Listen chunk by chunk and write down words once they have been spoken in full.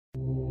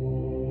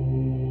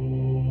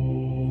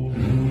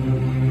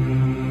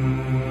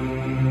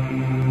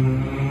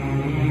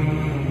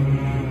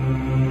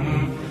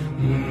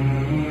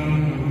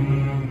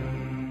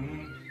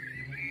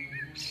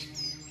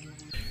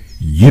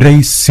இறை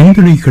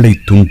சிந்தனைகளை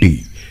தூண்டி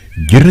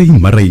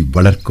இறைமறை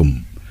வளர்க்கும்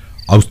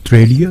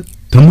ஆஸ்திரேலிய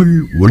தமிழ்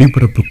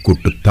ஒளிபரப்பு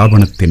கூட்டு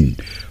தாபனத்தின்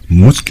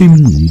முஸ்லிம்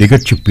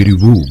நிகழ்ச்சி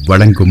பிரிவு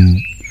வழங்கும்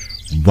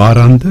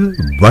வாராந்த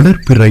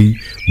வளர்பிறை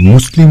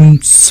முஸ்லிம்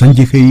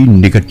சஞ்சிகை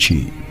நிகழ்ச்சி.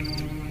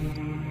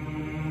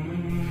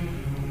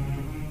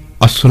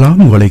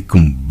 அஸ்ஸலாமு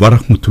அலைக்கும்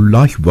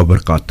வரஹ்மத்துல்லாஹி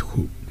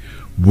வபரகாத்துஹு.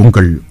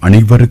 உங்கள்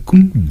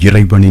அனைவருக்கும்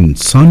இறைவனின்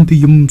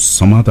சாந்தியும்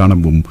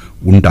சமாதானமும்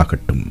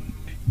உண்டாகட்டும்.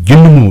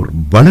 இன்னுமோர்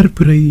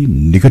வளர்பிறை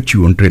நிகழ்ச்சி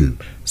ஒன்றில்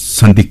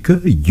சந்திக்க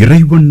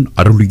இறைவன்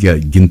அருளிய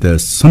இந்த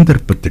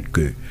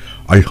சந்தர்ப்பத்திற்கு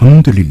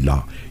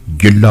அல்ஹம்துலில்லாஹ்,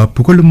 எல்லா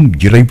புகழும்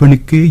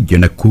இறைவனுக்கே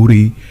என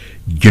கூறி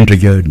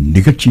இன்றைய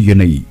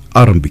நிகழ்ச்சியினை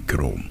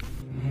ஆரம்பிக்கிறோம்.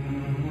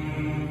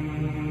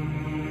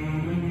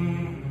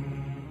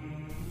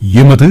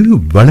 எமது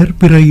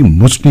வளர்பிறை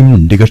முஸ்லிம்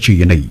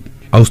நிகழ்ச்சியினை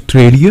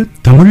ஆஸ்திரேலிய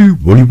தமிழ்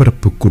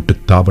ஒளிபரப்பு கூட்டு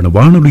தாபன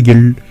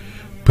வானொலியில்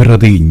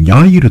பிரதி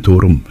ஞாயிறு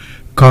தோறும்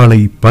காலை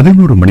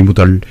 11 மணி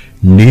முதல்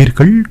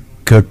நேர்கள்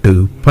கேட்டு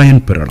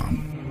பயன்பெறலாம்.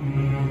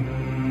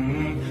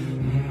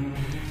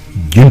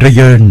 இன்றைய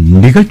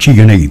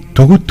நிகழ்ச்சியினை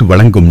தொகுத்து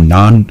வழங்கும்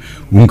நான்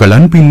உங்கள்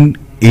அன்பின்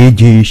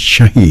ஏஜே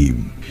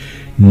ஷஹீம்.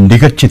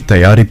 நிகழ்ச்சி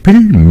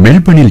தயாரிப்பில்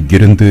மெல்பர்னில்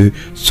இருந்து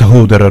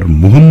சகோதரர்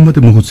முகமது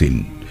முஹசின்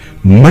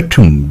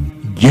மற்றும்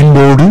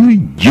என்னோடு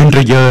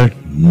இன்றைய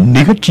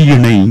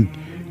நிகழ்ச்சியினை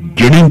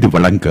இணைந்து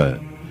வழங்க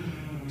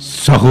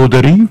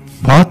சகோதரி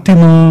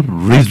ஃபாத்திமா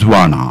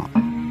ரிஸ்வானா.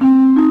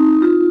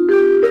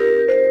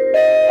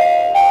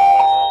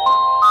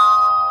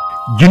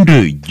 இன்று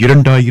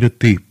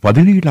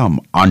 2017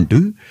 ஆண்டு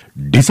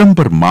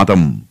டிசம்பர்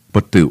மாதம்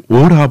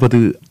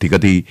 11வது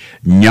திகதி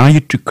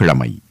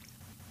ஞாயிற்றுக்கிழமை.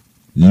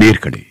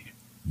 நேர்களே,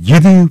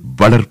 இது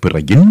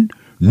வளர்பிறையின்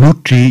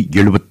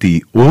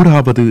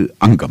 171வது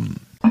அங்கம்.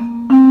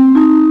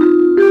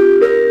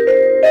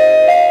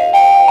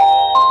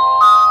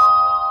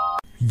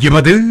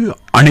 எமது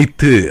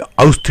அனைத்து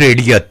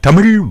ஆஸ்திரேலிய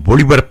தமிழ்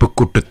ஒளிபரப்பு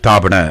கூட்டு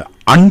தாபன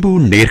அன்பு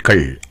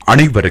நேர்கள்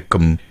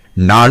அனைவருக்கும்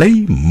நாளை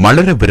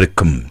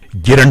மலரவிருக்கும்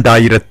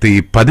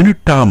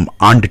 2018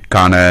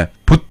 ஆண்டிற்கான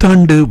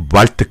புத்தாண்டு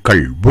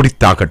வாழ்த்துக்கள்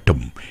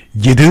உரித்தாகட்டும்.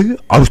 இது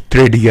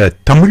ஆஸ்திரேலிய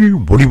தமிழ்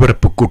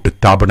ஒளிபரப்பு கூட்டு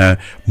தாபன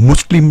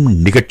முஸ்லிம்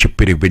நிகழ்ச்சி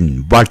பிரிவின்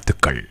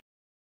வாழ்த்துக்கள்.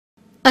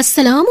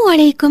 அஸ்ஸலாமு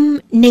அலைக்கும்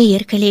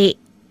நேயர்களே,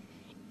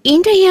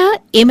 இன்றைய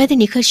எமது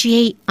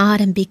நிகழ்ச்சியை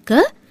ஆரம்பிக்க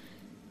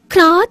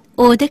கிராத்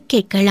ஓத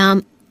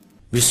கேட்கலாம்.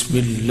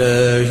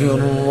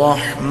 பிஸ்மில்லாஹிர்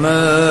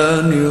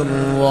ரஹ்மானிர்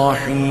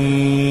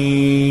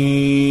ரஹீம்.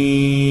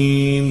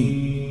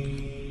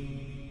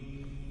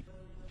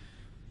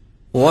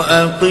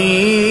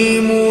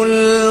 وَأَقِيمُوا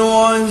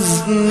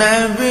الْوَزْنَ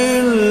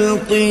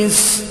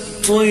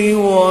بِالْقِسْطِ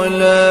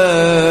وَلَا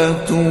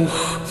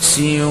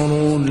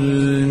تُخْسِرُوا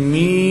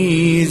الْمِيزَانَ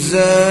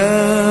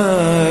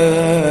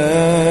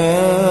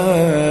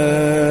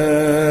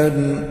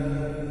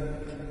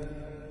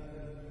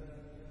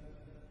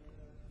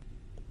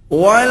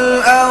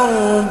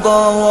وَالْأَرْضَ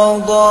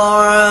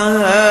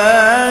وَضَعَهَا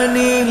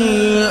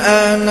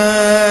لِلْأَنَامِ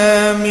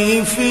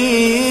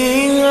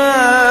فِيهَا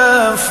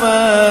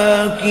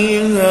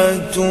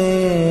فَاكِهَةٌ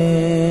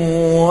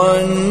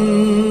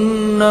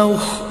وَالنَّخْلُ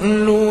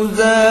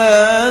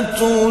ذَاتُ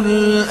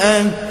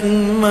الْأَكْمَامِ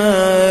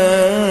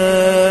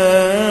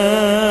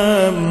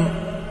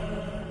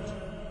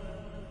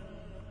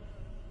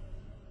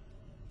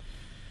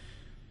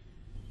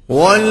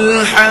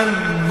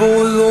وَالْحَبُّ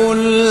ذُو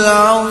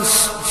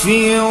الْعَصْفِ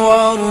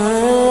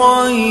وَالرَّيْحَانُ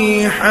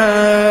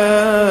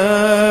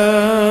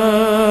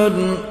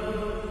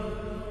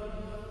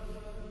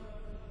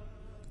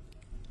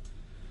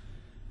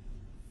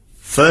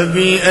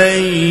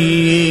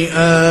فَبِأَيِّ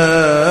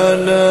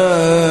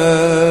آلَاءِ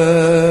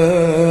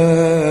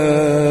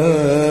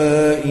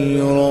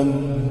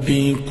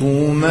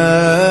رَبِّكُمَا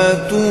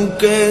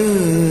تُكَذِّبَانِ.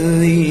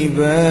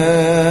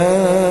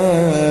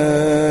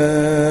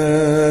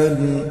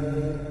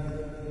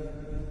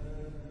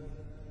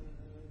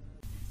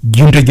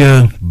 இன்றைய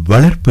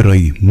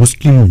வளர்பிறை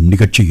முஸ்லிம்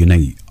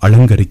நிகழ்ச்சியினை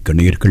அலங்கரிக்க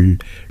நேர்கள்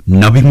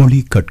நபிமொழி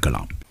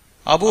கேட்கலாம்.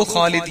 அபு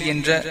ஹாலித்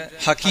என்ற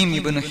ஹக்கீம்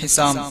இப்னு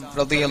ஹிசாம்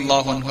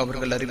ரலியல்லாஹு அன்ஹு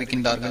அவர்கள்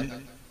அறிவிக்கின்றார்கள்,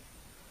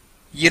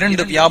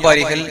 2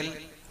 வியாபாரிகள்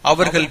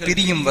அவர்கள்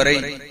பிரியும் வரை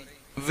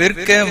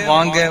விற்க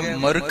வாங்க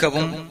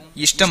மறுக்கவும்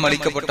இஷ்டம்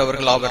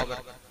அளிக்கப்பட்டவர்களாவர்.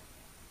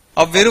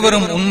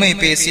 அவ்விருவரும் உண்மை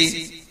பேசி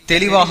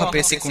தெளிவாக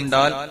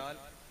பேசிக்கொண்டால்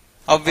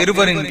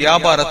அவ்விருவரின்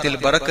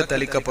வியாபாரத்தில் பரக்கத்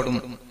அளிக்கப்படும்.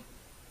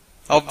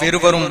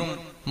 அவ்விருவரும்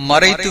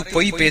மறைத்து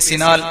பொய்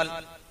பேசினால்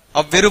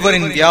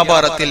அவ்விருவரின்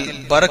வியாபாரத்தில்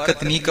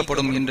பரக்கத்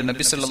நீக்கப்படும் என்று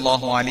நபி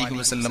ஸல்லல்லாஹு அலைஹி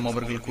வஸல்லம்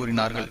அவர்கள்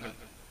கூறினார்கள்.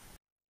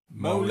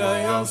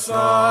 مولاي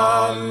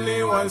صل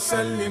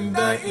وسلم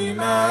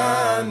دائما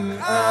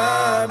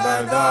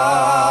أبدا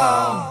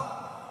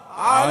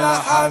على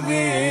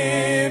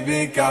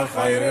حبيبك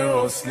خير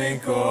الرسل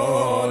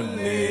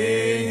كلهم.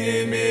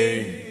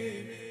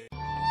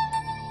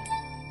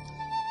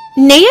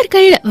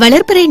 நேயர்கள்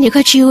வளர்பிறை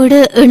நிகழ்ச்சியோடு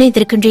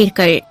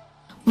இணைந்திருக்கின்றீர்கள்.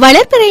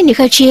 வளர்பிறை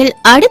நிகழ்ச்சியில்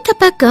அடுத்த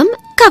பக்கம்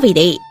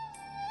கவிதை.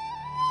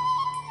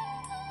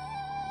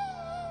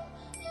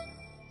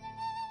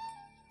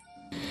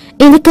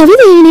 இந்த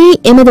கவிதையினை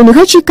எமது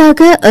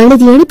நிகழ்ச்சிக்காக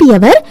எழுதி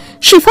அனுப்பியவர்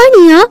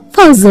ஷிஃபானியா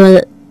ஃபௌசுல்.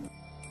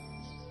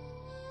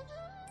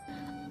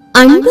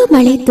 அன்பு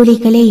மழை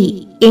துளிகளை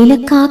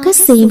எனக்காக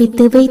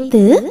சேமித்து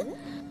வைத்து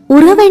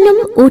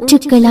உறவெனும்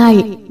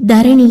ஊற்றுக்களால்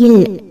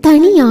தரணியில்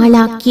தனி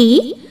ஆளாக்கி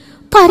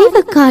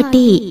பரிவு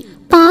காட்டி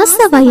பாச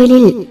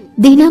வயலில்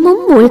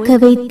தினமும் மூழ்க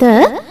வைத்த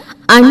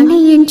அன்னை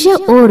என்ற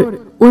ஓர்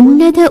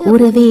உன்னத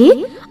உறவே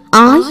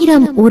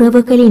 1000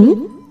 உறவுகளின்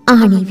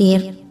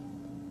ஆணிவேர்.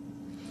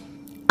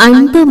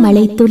 அன்பு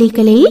மழை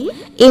துளிகளை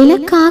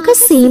எனக்காக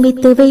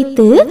சேமித்து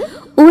வைத்து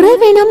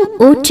உறவெனும்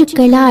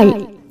ஊற்றுக்களால்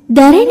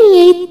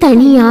தரணியை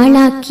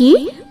தனியாளாக்கி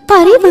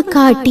பரிவு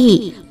காட்டி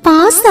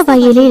பாச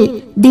வயலில்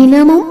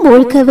தினமும்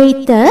மூழ்க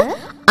வைத்த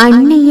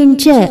அன்னை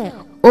என்ற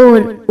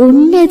ஓர்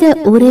உன்னத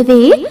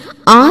உறவே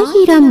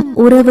 1000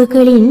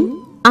 உறவுகளின்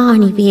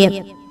ஆணிவேர்.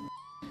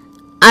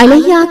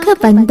 அலையாக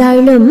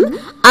வந்தாலும்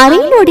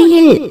அரை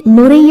நொடியில்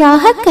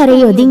நுரையாக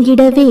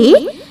கரையொதுங்கிடவே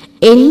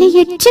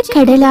எல்லையற்ற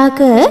கடலாக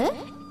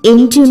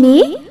என்றுமே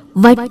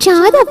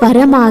வற்றாத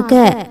வரமாக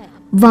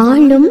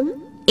வாழும்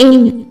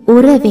என்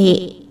உறவே.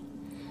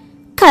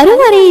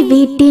 கருவறை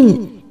வீட்டின்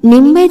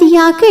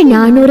நிம்மதியாக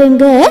நான்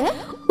உறங்க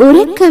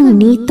உறக்கம்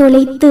நீ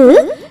தொலைத்து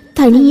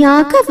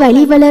தனியாக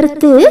வழி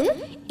வளர்த்து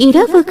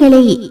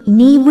இரவுகளை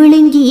நீ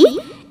விழுங்கி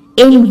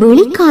என்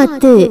விழி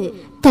காத்து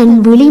தன்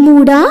விழி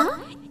மூடா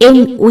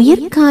என்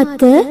உயிர்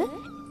காத்த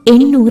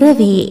என்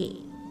உறவே.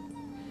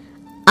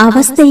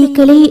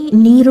 அவஸ்தைகளை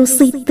நீ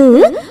ருசித்து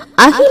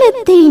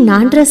அகிலத்தை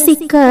நான்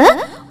ரசிக்க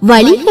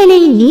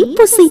வழிகளை நீ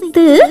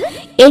புசித்து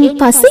என்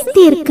பசி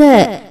தீர்க்க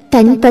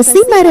தன்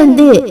பசி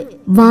மறந்து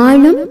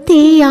வாழும்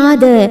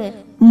தேயாத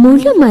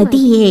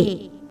முழுமதியே.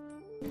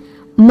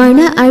 மன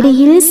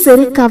அடியில்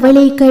சிறு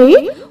கவலைகள்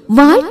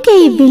வாழ்க்கை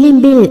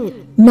விளிம்பில்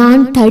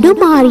நான்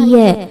தடுமாறிய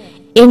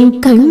என்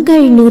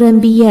கண்கள்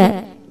நிரம்பிய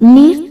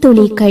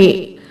நீர்த்துளிகள்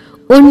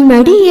உன்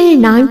மடியில்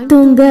நான்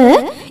தூங்க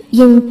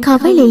என்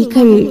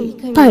கவலைகள்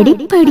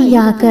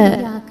படிப்படியாக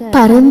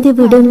பறந்து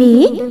விடுமே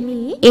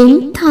என்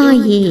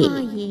தாயே.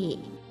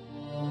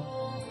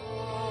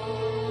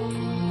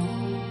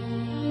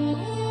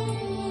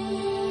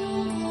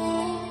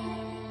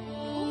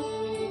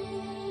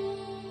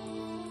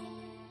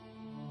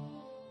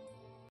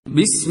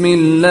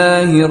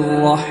 பிஸ்மில்லாஹிர்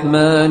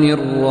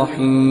ரஹ்மானிர்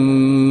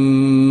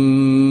ரஹீம்.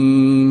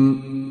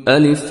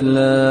 அலிஃப்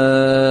லாம்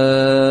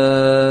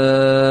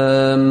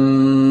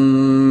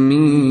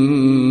மீம்.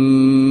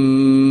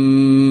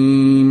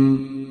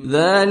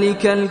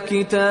 ذَلِكَ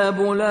الْكِتَابُ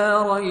لَا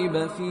رَيْبَ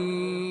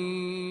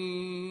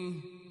فِيهِ.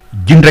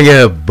 இன்றைய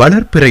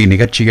வளர்ப்பிறை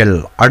நிகழ்ச்சியில்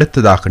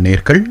அடுத்ததாக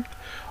நேர்கள்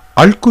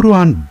அல்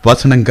குர்ஆன்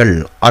வசனங்கள்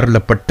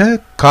அருளப்பட்ட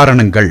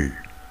காரணங்கள்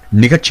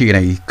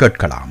நிகழ்ச்சியினை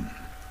கேட்கலாம்.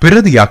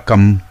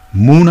 பிரதியாக்கம்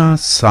மூனா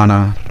சானா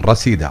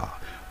ரசீதா.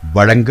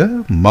 வழங்க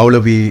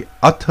மௌலவி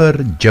அத்தர்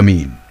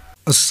ஜமீன்.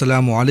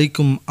 அஸ்ஸலாமு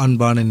அலைக்கும்.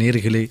 அன்பான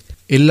நேர்களே,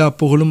 எல்லா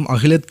புகழும்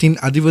அகிலத்தின்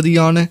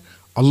அதிபதியான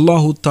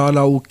அல்லாஹு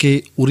தாலாவுக்கே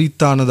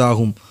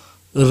உரித்தானதாகும்.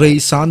 இறை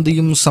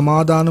சாந்தியும்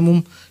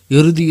சமாதானமும்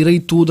இறுதி இறை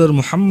தூதர்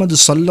முஹம்மது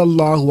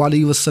ஸல்லல்லாஹு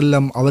அலைஹி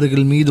வஸல்லம்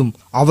அவர்கள் மீதும்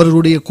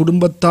அவர்களுடைய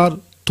குடும்பத்தார்,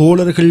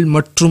 தோழர்கள்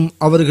மற்றும்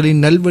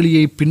அவர்களின்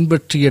நல்வழியை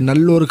பின்பற்றிய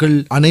நல்லோர்கள்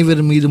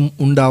அனைவர் மீதும்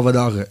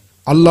உண்டாவதாக.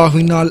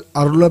 அல்லாஹ்வினால்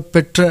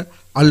அருளப்பெற்ற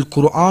அல்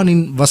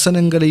குர்ஆனின்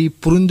வசனங்களை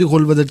புரிந்து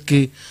கொள்வதற்கு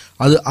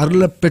அது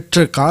அருளப்பெற்ற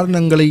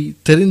காரணங்களை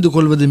தெரிந்து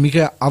கொள்வது மிக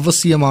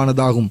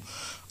அவசியமானதாகும்.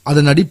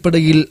 அதன்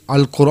அடிப்படையில்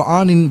அல்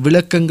குர்ஆனின்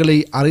விளக்கங்களை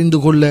அறிந்து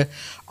கொள்ள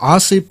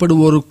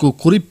ஆசைப்படுவோருக்கு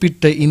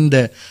குறிப்பிட்ட இந்த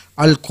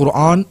அல்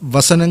குர்ஆன்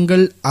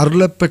வசனங்கள்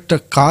அருளப்பெற்ற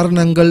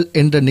காரணங்கள்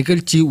என்ற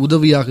நிகழ்ச்சி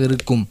உதவியாக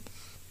இருக்கும்.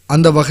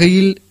 அந்த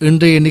வகையில்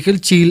இன்றைய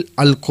நிகழ்ச்சியில்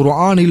அல்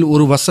குர்ஆனில்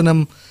ஒரு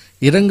வசனம்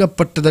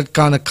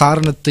இறங்கப்பட்டதற்கான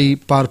காரணத்தை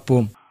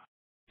பார்ப்போம்.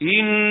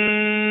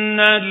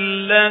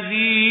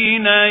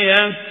 الذين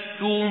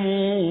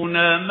يكتمون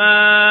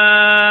ما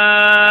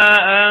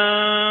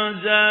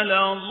أنزل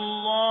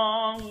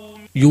الله.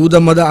 யூத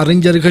மத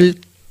அறிஞர்கள்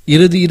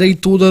இறுதி இறை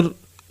தூதர்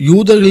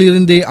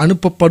யூதர்களிலிருந்தே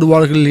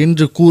அனுப்பப்படுவார்கள்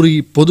என்று கூறி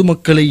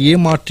பொதுமக்களை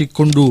ஏமாற்றிக்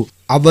கொண்டு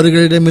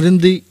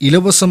அவர்களிடமிருந்து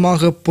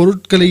இலவசமாக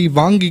பொருட்களை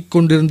வாங்கிக்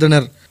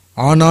கொண்டிருந்தனர்.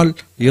 ஆனால்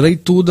இறை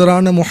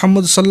தூதரான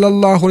முஹம்மது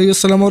ஸல்லல்லாஹு அலைஹி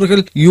வஸல்லம்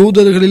அவர்கள்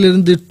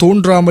யூதர்களிலிருந்து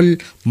தோன்றாமல்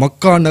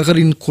மக்கா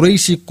நகரின்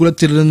குறைசி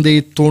குலத்திலிருந்தே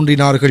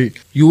தோன்றினார்கள்.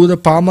 யூத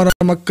பாமர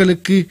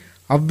மக்களுக்கு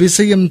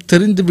அவ்விஷயம்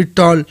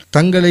தெரிந்துவிட்டால்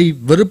தங்களை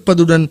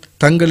வெறுப்பதுடன்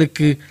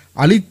தங்களுக்கு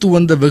அளித்து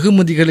வந்த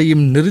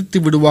வெகுமதிகளையும்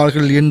நிறுத்தி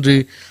விடுவார்கள் என்று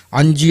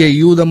அஞ்சிய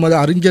யூத மத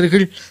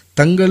அறிஞர்கள்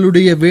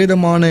தங்களுடைய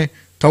வேதமான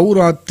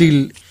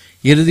தௌராத்தில்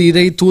இறுதி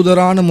இறை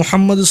தூதரான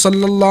முஹம்மது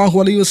ஸல்லல்லாஹு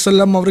அலைஹி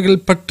வஸல்லம்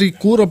அவர்கள் பற்றி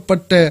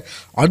கூறப்பட்ட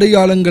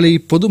அடையாளங்களை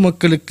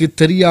பொதுமக்களுக்கு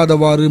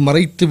தெரியாதவாறு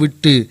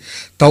மறைத்துவிட்டு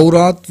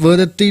தௌராத்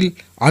வேதத்தில்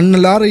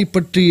அன்னலாரை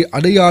பற்றி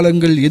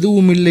அடையாளங்கள்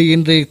எதுவுமில்லை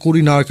என்றே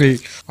கூறினார்கள்.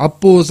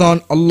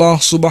 அப்போதுதான்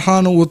அல்லாஹ்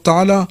சுப்ஹானஹு வ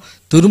தஆலா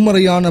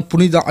திருமறையான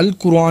புனித அல்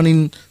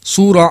குர்ஆனின்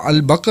சூரா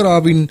அல்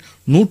பக்ராவின்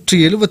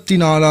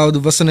 174வது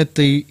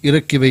வசனத்தை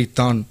இறக்கி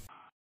வைத்தான்.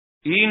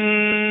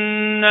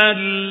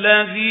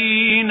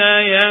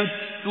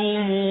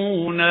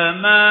 يكتمون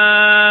ما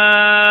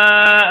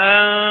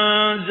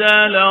أنزل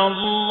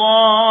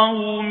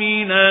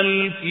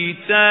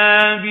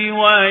الكتاب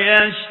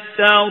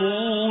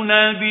ويشترون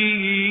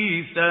به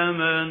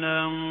ثمنا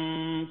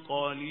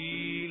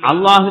قليلا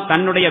அல்லாஹ்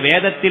தன்னுடைய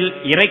வேதத்தில்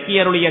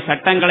இறக்கியருளிய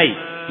சட்டங்களை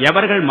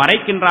எவர்கள்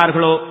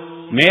மறைக்கின்றார்களோ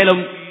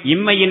மேலும்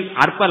இம்மையின்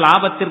அற்ப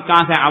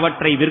லாபத்திற்காக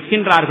அவற்றை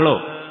விற்கின்றார்களோ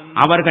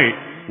அவர்கள்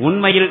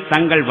உண்மையில்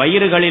தங்கள்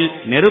வயிறுகளில்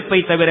நெருப்பை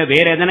தவிர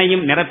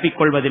வேறெதனையும் நிரப்பிக்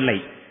கொள்வதில்லை.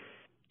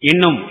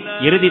 இன்னும்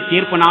இறுதி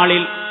தீர்ப்பு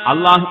நாளில்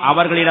அல்லாஹ்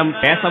அவர்களிடம்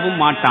பேசவும்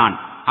மாட்டான்,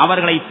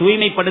 அவர்களை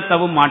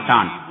தூய்மைப்படுத்தவும்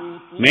மாட்டான்.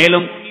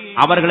 மேலும்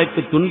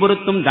அவர்களுக்கு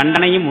துன்புறுத்தும்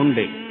தண்டனையும்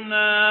உண்டு.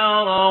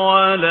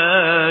 ولا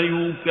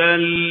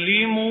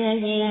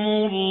يكلمهم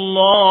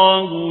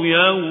الله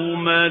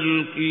يوم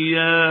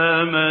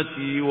القيامة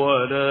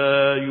ولا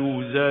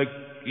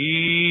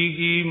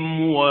يزكيهم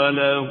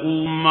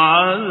ولهم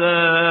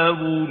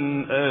عذاب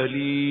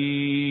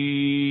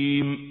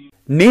أليم.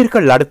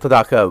 நேர்கள்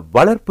அடுத்ததாக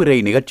வளர்ப்பிறை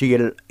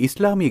நிகழ்ச்சியில்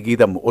இஸ்லாமிய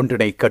கீதம்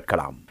ஒன்றினை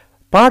கேட்கலாம்.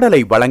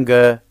 பாடலை வழங்க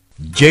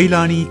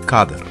Jailani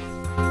Kader.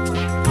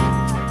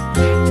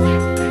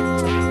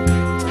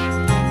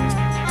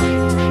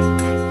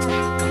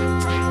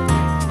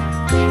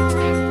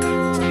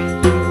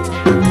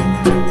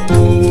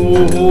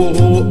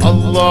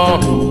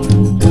 Allahu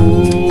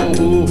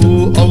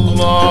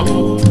Allahu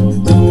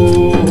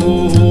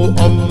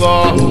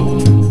Allahu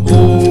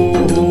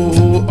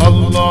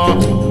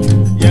Allahu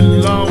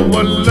எல்லாம்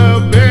வல்ல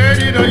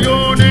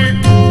பேரிரையோனே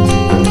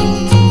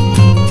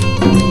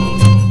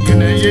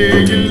இணையே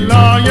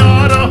இல்லா யா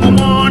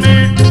ரஹ்மானே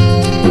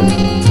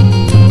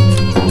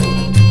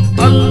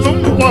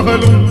அல்லும்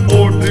பகலும்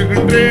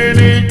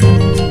போற்றுகின்றேனே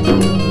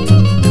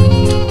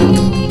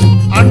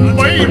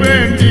அன்பை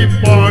வேண்டி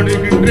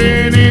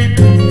பாடுகின்றேனே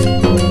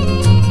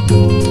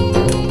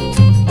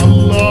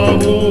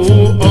அல்லாஹு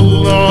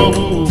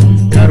அல்லாஹு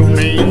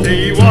கருணை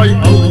செய்வாய்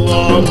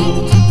அல்லாஹு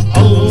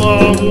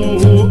அல்லாஹு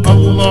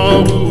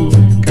அல்லாஹு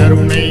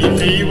கருணை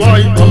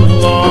செய்வாய்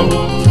அல்லாஹு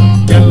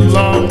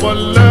எல்லாம்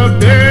வல்ல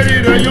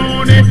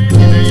பேரிரையோனே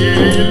இணையே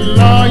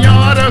இல்லா யா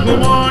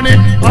ரஹ்மானே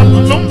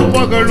அல்லும்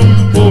பகலும்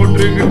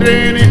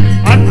போற்றுகின்றேனே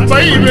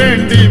அன்பை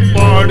வேண்டி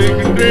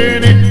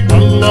பாடுகின்றேனே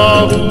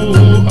அல்லாஹு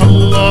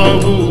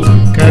அல்லாஹு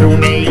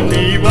கருணை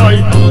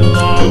செய்வாய்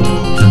அல்லாஹு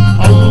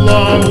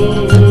அல்லாஹு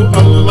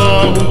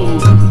அல்லாஹு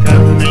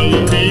கருணை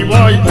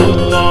செய்வாய்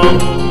அல்லாஹு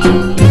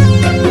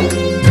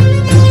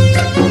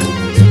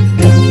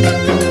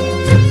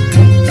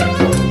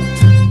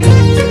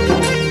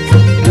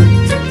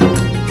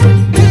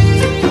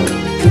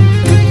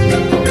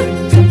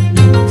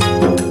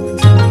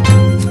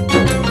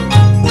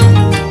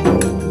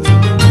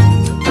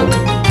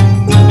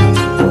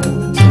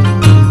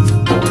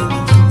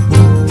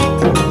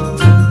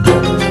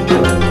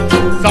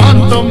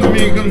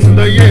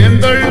மிகுந்த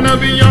ஏந்தள்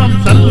நபியாம்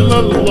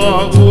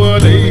ஸல்லல்லாஹு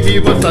அலைஹி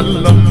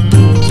வஸல்லம்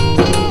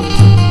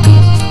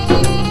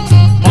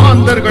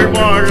மாந்தர்கள்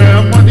வாழ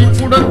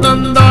மதிப்புடன்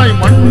தந்தாய்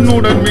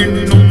மண்ணுடன்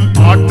மின்னும்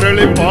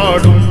ஆற்றலை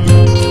பாடும்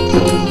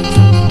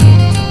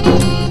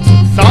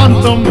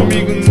சாந்தம்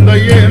மிகுந்த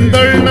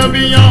ஏந்தள்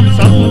நபியாம்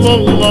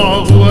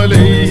ஸல்லல்லாஹு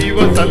அலைஹி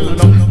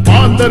வஸல்லம்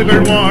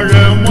மாந்தர்கள் வாழ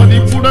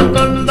மதிப்புடன்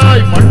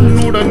தந்தாய்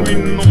மண்ணுடன்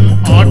மின்னும்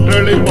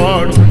ஆற்றலை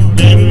பாடும்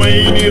மேன்மை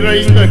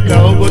நிறைந்த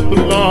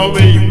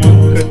கஅபத்துல்லாவை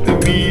மக்கத்து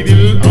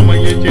மீதில்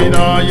அமைய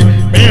செய்தாய்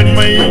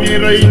மேன்மை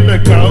நிறைந்த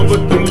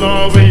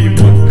கஅபத்துல்லாவை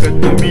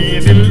மக்கத்து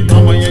மீதில்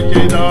அமைய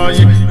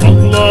செய்தாய்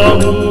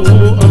அல்லாஹு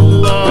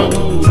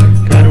அல்லாஹு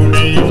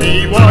கருணை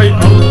செய்வாய்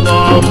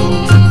அல்லாஹு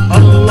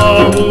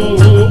அல்லாஹு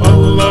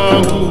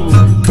அல்லாஹு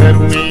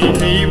கருணை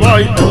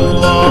செய்வாய்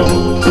அல்லாஹு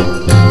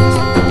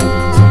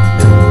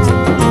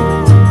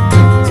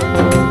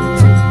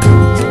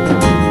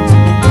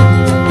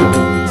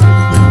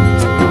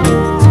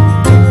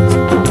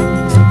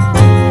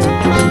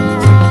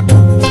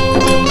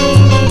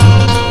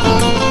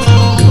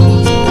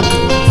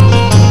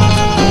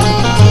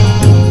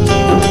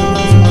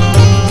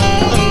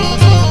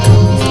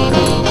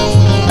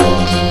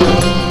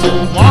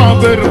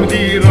மாபெரும்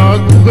தீரா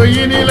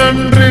குகையினில்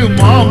அன்று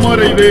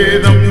மாமறை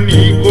வேதம்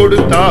நீ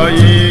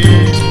கொடுத்தாயே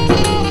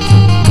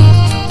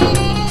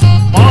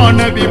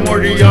மாணவி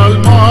மொழியால்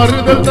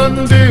மாறுதல்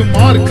தந்து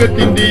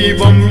மார்க்கத்தின்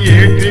தீபம்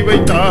ஏற்றி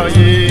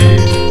வைத்தாயே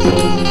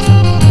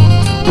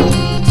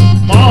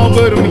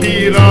மாபெரும்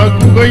ஹீரா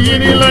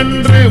குகையினில்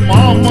அன்று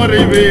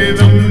மாமறை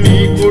வேதம் நீ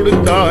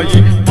கொடுத்தாயே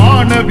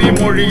மாணவி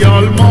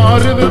மொழியால்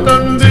மாறுதல்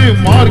தந்து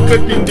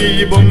மார்க்கத்தின்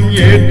தீபம்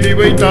ஏற்றி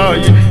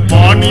வைத்தாயே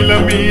மாநில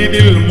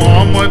மீதில்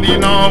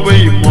மாமதினாவை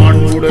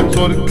மாண்புடன்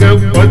சொர்க்க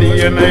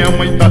பதியன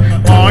அமைத்தாய்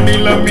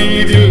மாநில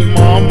மீதில்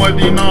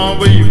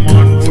மாமதினாவை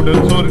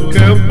மாண்புடன் சொர்க்க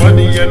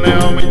பதியன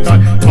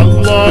அமைத்தாய்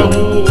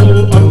அல்லாஹு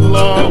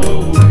அல்லாஹு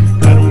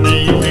கருணை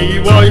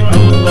செய்வாய்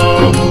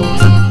அல்லாஹு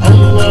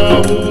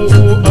அல்லாஹு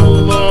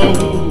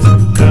அல்லாஹு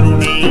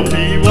கருணை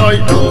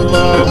செய்வாய்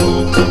அல்லாஹு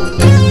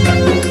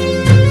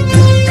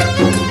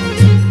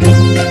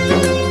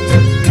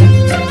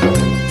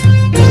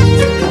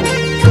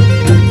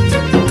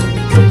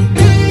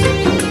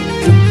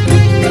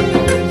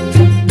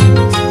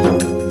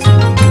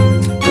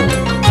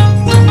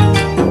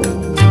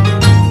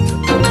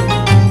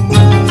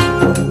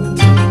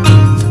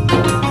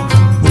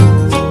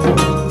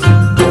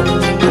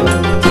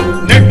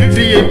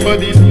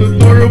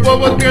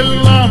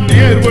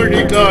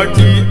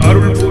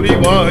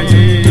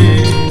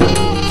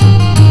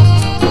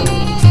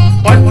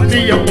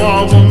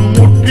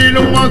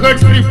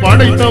அகற்றி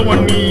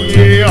படைத்தவன்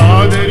நீயே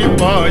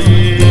ஆதரிப்பாயே.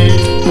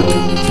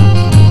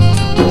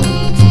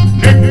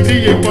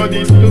 நெற்றியை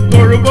பதித்து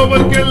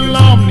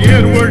தொழுபவர்க்கெல்லாம்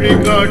நேர்வழி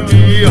காட்டி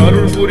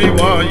அருள்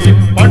புரிவாயே.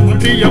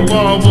 பற்றிய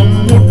பாவம்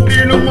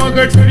முற்றிலும்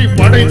அகற்றி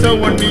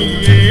படைத்தவன்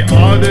நீயே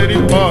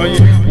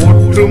ஆதரிப்பாயே.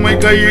 ஒற்றுமை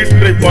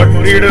கயிற்றை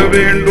பற்றிட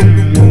வேண்டும்,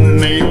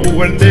 உன்னை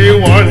புகழ்ந்தே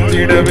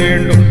வாழ்த்திட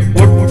வேண்டும்.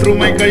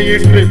 ஒற்றுமை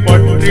கயிற்றை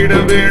பற்றிட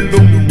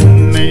வேண்டும்,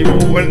 உன்னை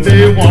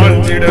புகழ்ந்தே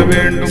வாழ்த்திட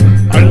வேண்டும்.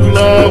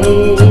 அல்லாஹு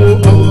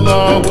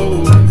அல்லாஹு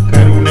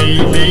கருணை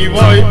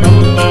செய்வாய்.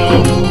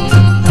 அல்லாஹு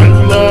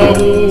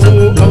அல்லாஹு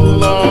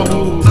அல்லாஹு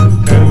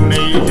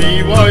கருணை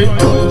செய்வாய்.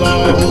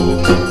 அல்லாஹு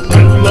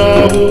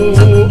அல்லாஹு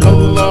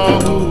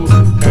அல்லாஹு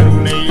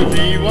கருணை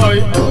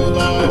செய்வாய்.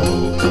 அல்லாஹு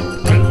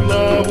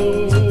அல்லாஹு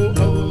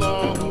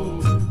அல்லாஹு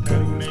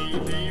கருணை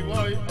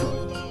செய்வாய்.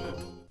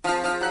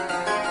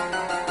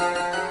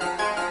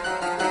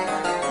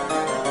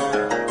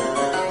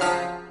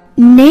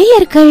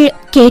 நேயர்கள்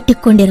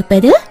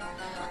கேட்டுக்கொண்டிருப்பது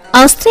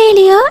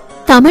ஆஸ்திரேலியா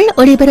தமிழ்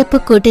ஒலிபரப்பு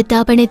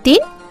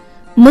கூட்டுத்தாபனத்தின்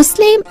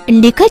முஸ்லிம்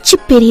நிகழ்ச்சி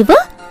பிரிவு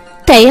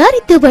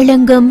தயாரித்து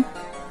வழங்கும்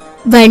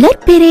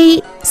வளர்பிறை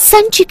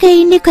சஞ்சிகை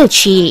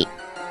நிகழ்ச்சி.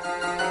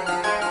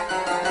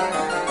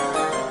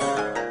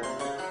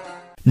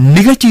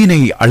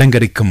 நிகழ்ச்சியினை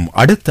அலங்கரிக்கும்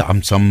அடுத்த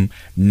அம்சம்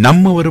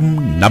நம்மவரும்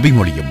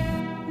நபிமொழியும்.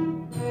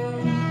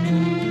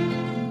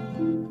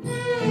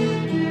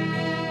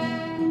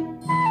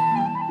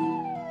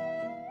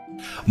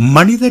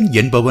 மனிதன்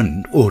என்பவன்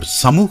ஓர்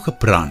சமூக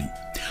பிராணி.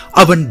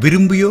 அவன்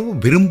விரும்பியோ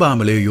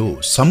விரும்பாமலேயோ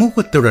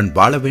சமூகத்துடன்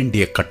வாழ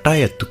வேண்டிய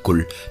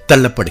கட்டாயத்துக்குள்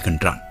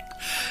தள்ளப்படுகின்றான்.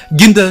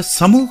 இந்த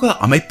சமூக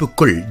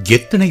அமைப்புக்குள்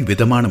எத்தனை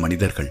விதமான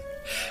மனிதர்கள்,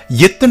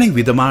 எத்தனை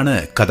விதமான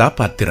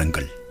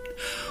கதாபாத்திரங்கள்.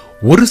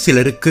 ஒரு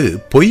சிலருக்கு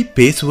பொய்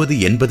பேசுவது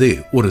என்பது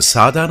ஒரு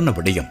சாதாரண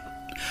விடயம்.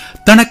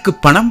 தனக்கு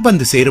பணம்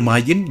வந்து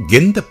சேருமாயின்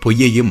எந்த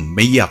பொய்யையும்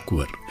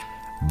மெய்யாக்குவர்.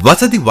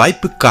 வசதி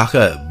வாய்ப்புக்காக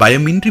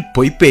பயமின்றி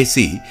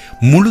பொய்பேசி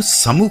முழு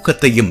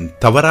சமூகத்தையும்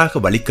தவறாக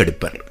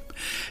வழிகெடுப்பர்.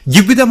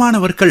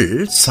 இவ்விதமானவர்கள்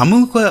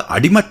சமூக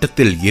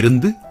அடிமட்டத்தில்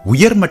இருந்து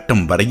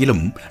உயர்மட்டம்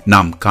வரையிலும்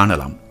நாம்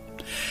காணலாம்.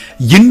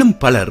 இன்னும்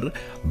பலர்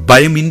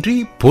பயமின்றி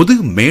பொது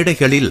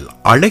மேடைகளில்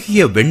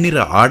அழகிய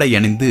வெண்ணிற ஆடை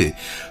அணிந்து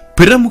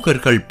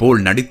பிரமுகர்கள்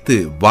போல் நடித்து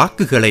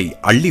வாக்குகளை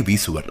அள்ளி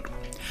வீசுவர்.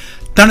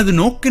 தனது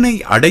நோக்கினை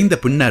அடைந்த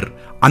பின்னர்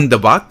அந்த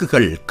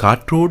வாக்குகள்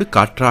காற்றோடு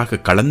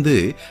காற்றாக கலந்து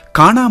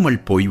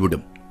காணாமல்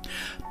போய்விடும்.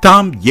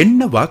 தாம்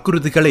என்ன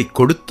வாக்குறுதிகளை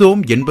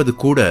கொடுத்தோம் என்பது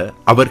கூட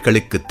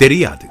அவர்களுக்கு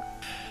தெரியாது.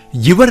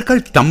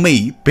 இவர்கள் தம்மை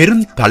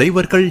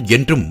பெருந்தலைவர்கள்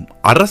என்றும்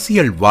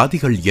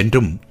அரசியல்வாதிகள்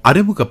என்றும்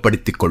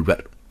அறிமுகப்படுத்திக்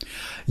கொள்வர்.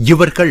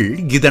 இவர்கள்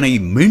இதனை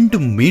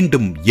மீண்டும்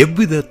மீண்டும்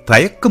எவ்வித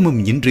தயக்கமும்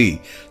இன்றி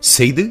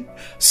செய்து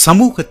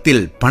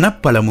சமூகத்தில்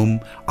பணப்பலமும்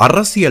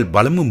அரசியல்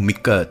பலமும்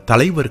மிக்க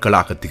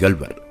தலைவர்களாக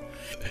திகழ்வர்.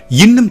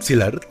 இன்னும்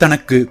சிலர்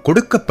தனக்கு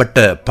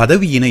கொடுக்கப்பட்ட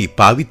பதவியினை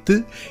பாவித்து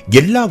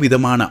எல்லா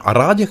விதமான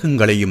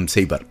அராஜகங்களையும்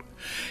செய்வர்.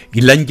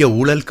 இலஞ்ச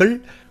ஊழல்கள்,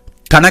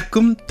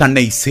 தனக்கும்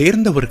தன்னை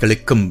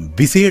சேர்ந்தவர்களுக்கும்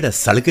விசேட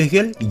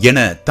சலுகைகள் என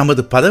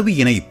தமது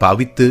பதவியினை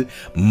பாவித்து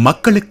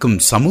மக்களுக்கும்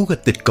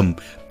சமூகத்திற்கும்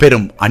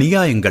பெரும்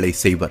அநியாயங்களை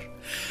செய்வர்.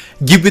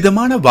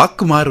 இவ்விதமான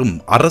வாக்குமாறும்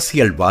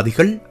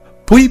அரசியல்வாதிகள்,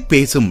 பொய்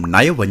பேசும்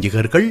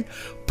நயவஞ்சகர்கள்,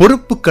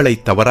 பொறுப்புகளை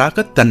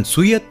தவறாக தன்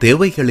சுய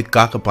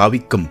தேவைகளுக்காக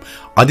பாவிக்கும்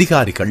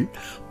அதிகாரிகள்,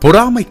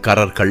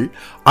 பொறாமைக்காரர்கள்,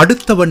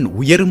 அடுத்தவன்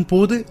உயரும்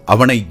போது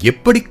அவனை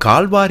எப்படி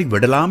கால்வாரி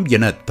விடலாம்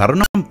என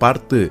தருணம்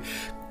பார்த்து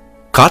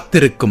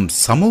காத்திருக்கும்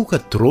சமூக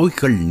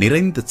துரோகிகள்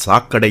நிறைந்த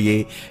சாக்கடையே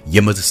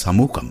எமது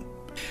சமூகம்.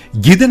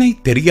 இதனை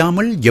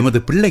தெரியாமல் எமது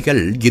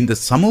பிள்ளைகள் இந்த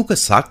சமூக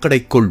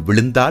சாக்கடைக்குள்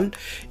விழுந்தால்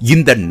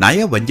இந்த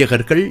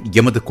நயவஞ்சகர்கள்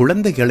எமது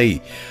குழந்தைகளை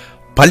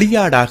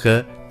பலியாடாக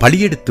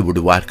பலியெடுத்து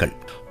விடுவார்கள்.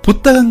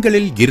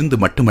 புத்தகங்களில் இருந்து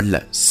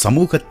மட்டுமல்ல,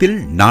 சமூகத்தில்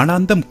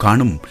நாளாந்தம்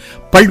காணும்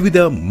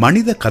பல்வித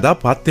மனித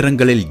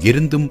கதாபாத்திரங்களில்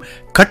இருந்தும்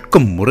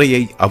கற்கும்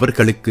முறையை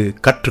அவர்களுக்கு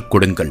கற்றுக்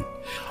கொடுங்கள்.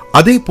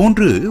 அதே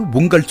போன்று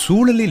உங்கள்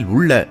சூழலில்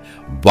உள்ள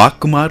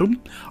வாக்குமாறும்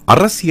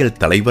அரசியல்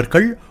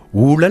தலைவர்கள்,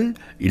 ஊழல்,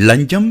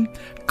 இளஞ்சம்,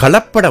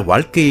 கலப்பட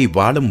வாழ்க்கையை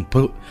வாழும்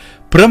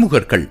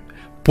பிரமுகர்கள்,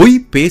 பொய்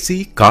பேசி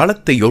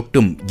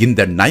காலத்தையொட்டும்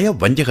இந்த நய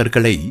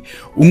வஞ்சகர்களை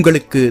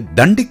உங்களுக்கு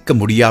தண்டிக்க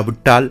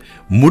முடியாவிட்டால்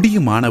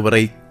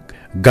முடியுமானவரை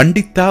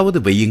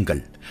கண்டித்தாவது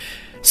வையுங்கள்.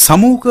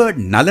 சமூக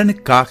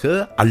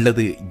நலனுக்காக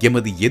அல்லது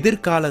எமது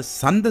எதிர்கால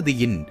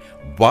சந்ததியின்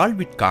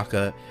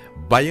வாழ்விற்காக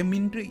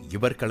பயமின்றி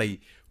இவர்களை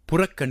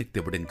புறக்கணித்து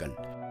விடுங்கள்.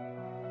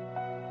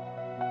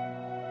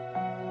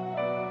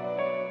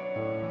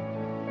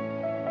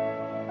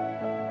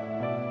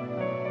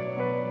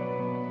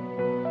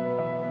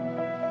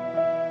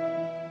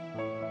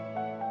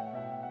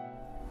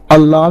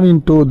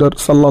 அல்லாஹ்வின் தூதர்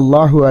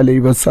ஸல்லல்லாஹு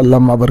அலைஹி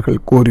வஸல்லம் அவர்கள்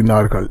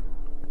கூறினார்கள்,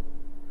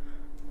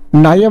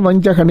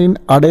 நயவஞ்சகனின்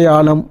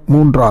அடையாளம்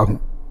 3 ஆகும்.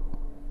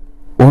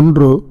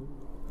 1,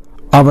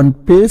 அவன்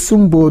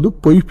பேசும்போது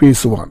பொய்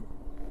பேசுவான்.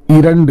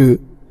 2,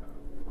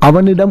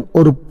 அவனிடம்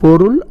ஒரு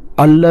பொருள்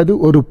அல்லது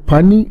ஒரு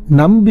பணி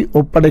நம்பி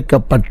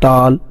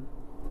ஒப்படைக்கப்பட்டால்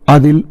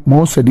அதில்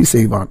மோசடி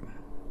செய்வான்.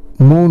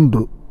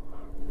 3,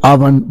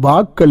 அவன்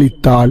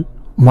வாக்களித்தால்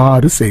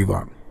மாறு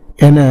செய்வான்.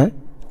 என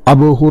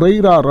அபு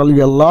ஹுரைரா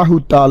ரலியல்லாஹு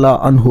தஆலா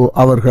அன்ஹு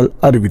அவர்கள்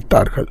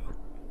அறிவித்தார்கள்.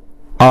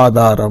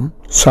 ஆதாரம்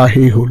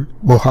ஸஹீஹுல்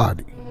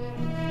புகாரி.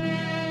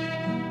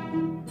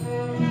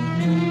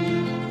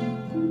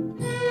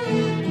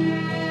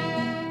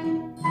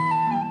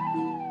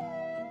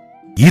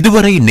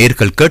 இதுவரை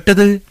நேர்கள்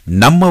கேட்டது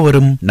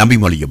நம்மவரும்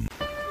நபிமொழியும்.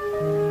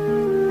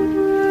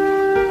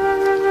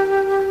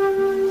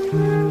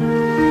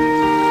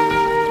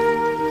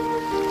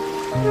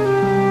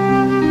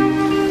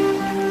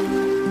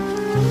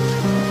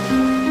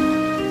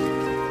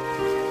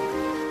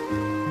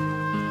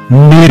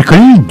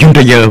 நேர்கள்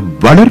இன்றைய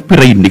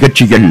வளர்ப்பிறை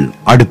நிகழ்ச்சியில்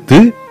அடுத்து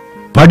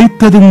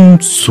படித்ததும்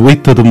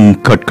சுவைத்ததும்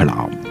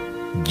கேட்கலாம்.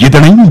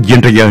 இதனை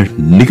இன்றைய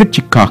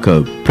நிகழ்ச்சிக்காக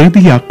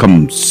பிரதியாக்கம்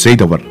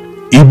செய்தவர்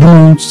இப்னு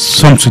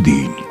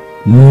சம்சுதீன்.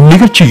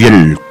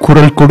 நிகழ்ச்சியில்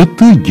குரல்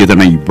கொடுத்து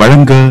இதனை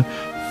வழங்க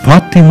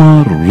ஃபாத்திமா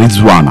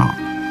ரிஸ்வானா.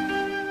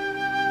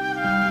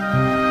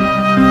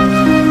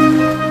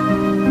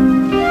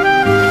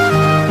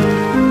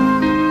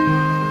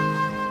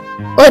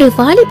 ஒரு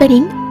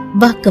வாலிபனின்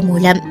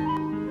வாக்குமூலம்.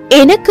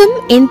 எனக்கும்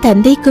என்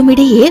தந்தைக்கும்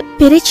இடையே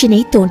பிரச்சினை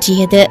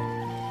தோன்றியது.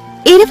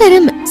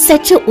 இருவரும்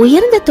சற்று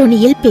உயர்ந்த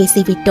தொனியில்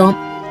பேசிவிட்டோம்.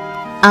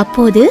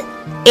 அப்போது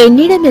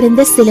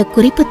என்னிடமிருந்த சில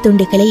குறிப்பு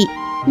துண்டுகளை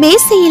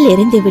மேசையில்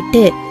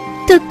எறிந்துவிட்டு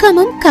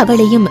துக்கமும்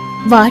கவலையும்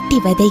வாட்டி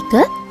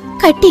வதைக்க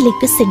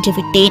கட்டிலுக்கு சென்று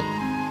விட்டேன்.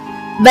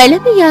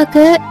 வலிமையாக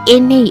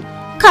என்னை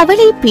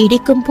கவலை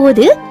பீடிக்கும்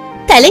போது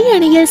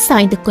தலையணையில்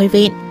சாய்ந்து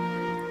கொள்வேன்.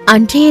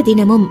 அன்றைய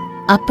தினமும்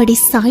அப்படி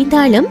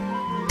சாய்ந்தாலும்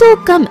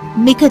தூக்கம்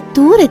மிக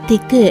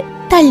தூரத்துக்கு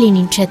தள்ளி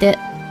நின்றது.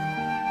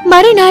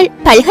 மறுநாள்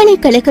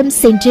பல்கலைக்கழகம்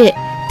சென்று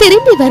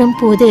திரும்பி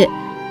வரும்போது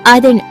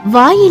அதன்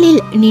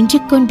வாயிலில் நின்று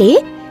கொண்டே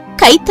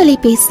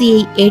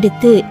கைத்தொலைபேசியை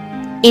எடுத்து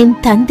என்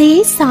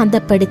தந்தையை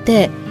சாந்தப்படுத்த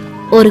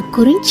ஒரு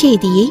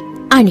குறுஞ்செய்தியை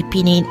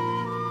அனுப்பினேன்.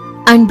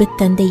 அன்பு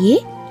தந்தையே,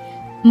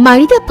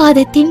 மனித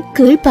பாதத்தின்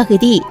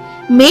கீழ்ப்பகுதி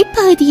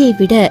மேற்பகுதியை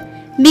விட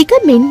மிக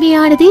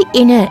மென்மையானது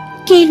என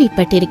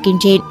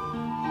கேள்விப்பட்டிருக்கின்றேன்.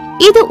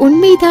 இது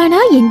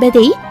உண்மைதானா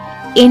என்பதை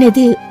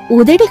எனது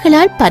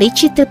உதடுகளால்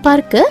பரீட்சித்து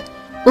பார்க்க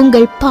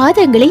உங்கள்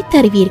பாதங்களை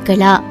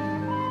தருவீர்களா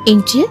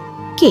என்று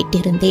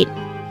கேட்டிருந்தேன்.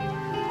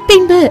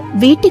 பின்பு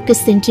வீட்டுக்கு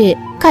சென்று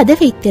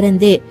கதவை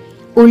திறந்து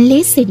உள்ளே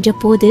சென்ற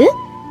போது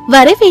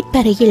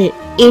வரவேற்பறையில்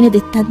எனது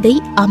தந்தை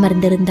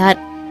அமர்ந்திருந்தார்.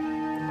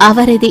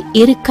 அவரது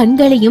இரு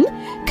கண்களையும்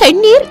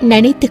கண்ணீர்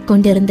நனைத்துக்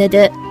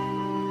கொண்டிருந்தது.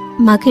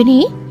 மகனே,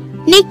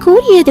 நீ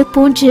கூறியது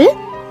போன்று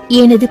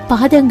எனது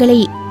பாதங்களை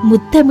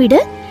முத்தமிட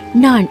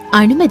நான்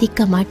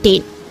அனுமதிக்க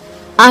மாட்டேன்.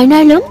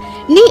 ஆனாலும்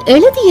நீ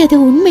எழுதியது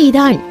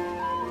உண்மைதான்.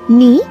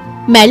 நீ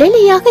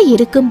மழலையாக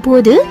இருக்கும்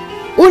போது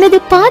உனது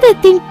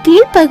பாதத்தின்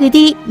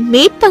கீழ்ப்பகுதி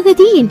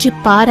மேற்பகுதி என்று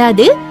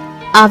பாராது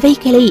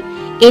அவைகளை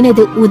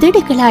எனது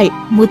உதடுகளால்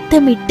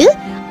முத்தமிட்டு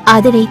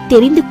அதனை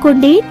தெரிந்து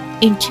கொண்டேன்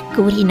என்று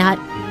கூறினார்.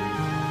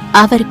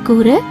 அவர்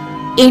கூற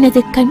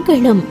எனது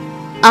கண்களும்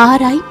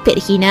ஆராய்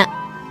பெருகின.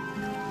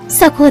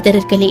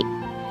 சகோதரர்களே,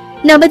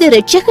 நமது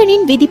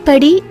இரட்சகனின்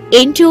விதிப்படி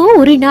என்றோ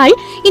ஒரு நாள்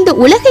இந்த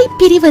உலகை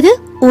பிரிவது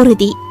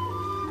உறுதி.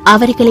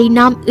 அவர்களை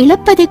நாம்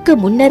இழப்பதற்கு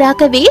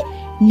முன்னராகவே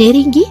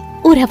நெருங்கி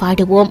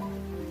உறவாடுவோம்.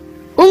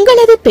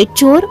 உங்களது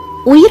பெற்றோர்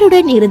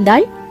உயிருடன்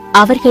இருந்தால்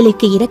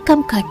அவர்களுக்கு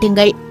இரக்கம்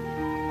காட்டுங்கள்.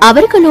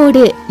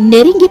 அவர்களோடு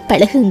நெருங்கி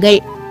பழகுங்கள்.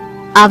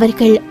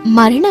 அவர்கள்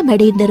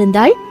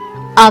மரணமடைந்திருந்தால்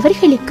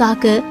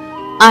அவர்களுக்காக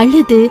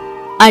அழுது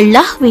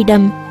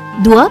அல்லாஹ்விடம்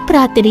துஆ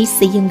பிரார்த்தனை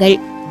செய்யுங்கள்.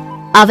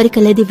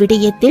 அவர்களது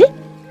விடயத்தில்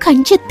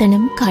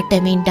கஞ்சத்தனம் காட்ட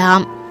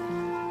வேண்டாம்.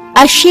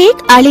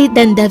 அஷேக் அலி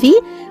தந்தவி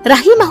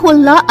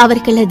ரஹிமஹுல்லா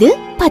அவர்களது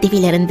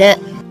பதிவிலிருந்து.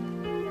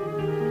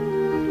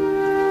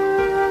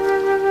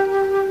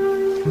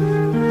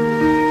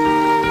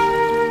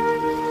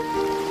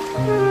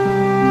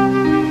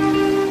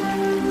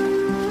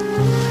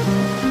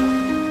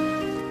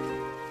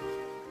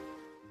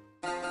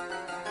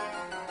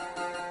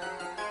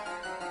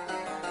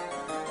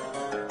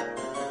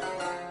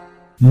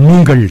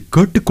 நீங்கள்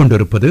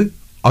கேட்டுக்கொண்டிருப்பது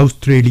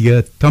ஆஸ்திரேலிய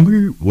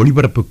தமிழ்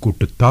ஒலிபரப்பு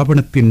கூட்டு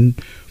தாபனத்தின்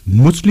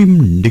முஸ்லிம்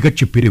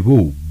நிகழ்ச்சி பிரிவு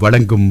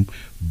வழங்கும்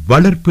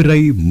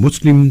வளர்ப்பிறை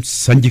முஸ்லிம்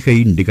சஞ்சிகை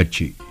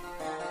நிகழ்ச்சி.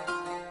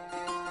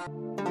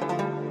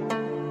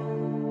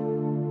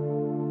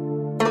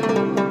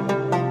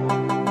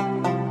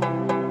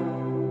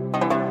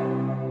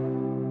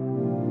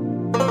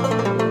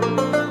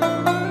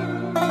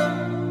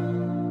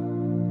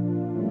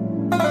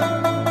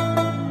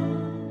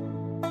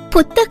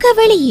 புத்தக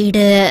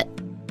வெளியீடு.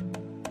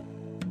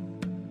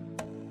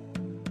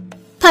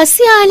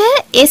 பசியால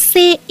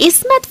எஸ்.ஏ.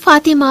 இஸ்மத்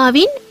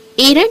ஃபாத்திமாவின்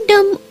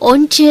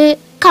 2-1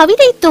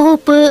 கவிதை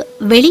தொகுப்பு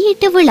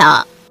வெளியீட்டு விழா.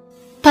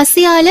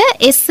 பசியால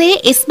எஸ்.ஏ.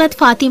 இஸ்மத்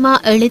ஃபாத்திமா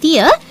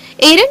எழுதிய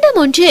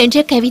 2-1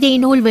 என்ற கவிதை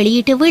நூல்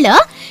வெளியீட்டு விழா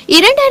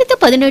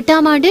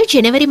 2018 ஆண்டு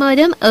ஜனவரி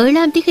மாதம்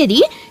 7ஆம்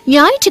தேதி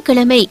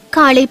ஞாயிற்றுக்கிழமை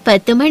காலை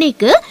 10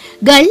 மணிக்கு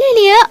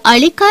கல்லிலிய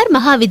அலிகார்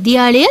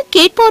மகாவித்யாலய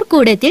கேட்போர்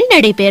கூடத்தில்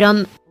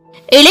நடைபெறும்.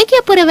 இலக்கிய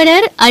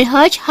புரவலர்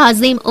அல்ஹாஜ்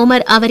ஹாசிம்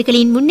உமர்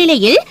அவர்களின்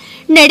முன்னிலையில்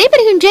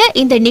நடைபெறுகின்ற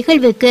இந்த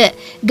நிகழ்வுக்கு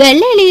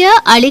கல்லிலிய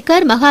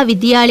அலிகார்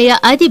மகாவித்யாலய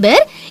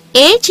அதிபர்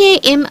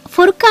AJM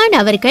ஃபுர்கான்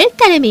அவர்கள்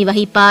தலைமை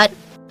வகிப்பார்.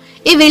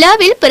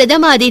 இவ்விழாவில்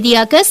பிரதம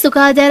அதிதியாக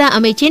சுகாதார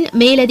அமைச்சின்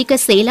மேலதிக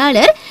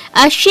செயலாளர்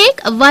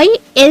ஷேக்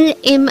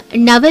YLM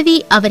நவவி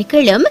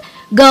அவர்களும்,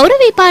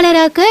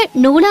 கௌரவிப்பாளராக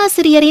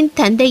நூலாசிரியரின்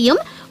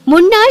தந்தையும்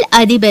முன்னாள்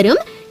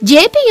அதிபரும்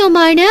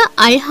ஜேபியுமான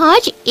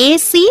அல்ஹாஜ்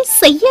AC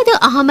சையது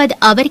அகமது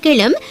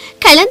அவர்களும்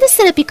கலந்து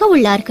சிறப்பிக்க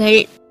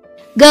உள்ளார்கள்.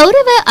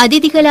 கௌரவ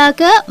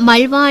அதிதிகளாக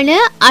மல்வான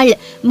அல்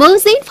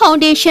மோசின்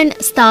பவுண்டேஷன்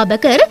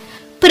ஸ்தாபகர்,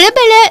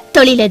 பிரபல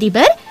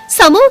தொழிலதிபர்,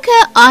 சமூக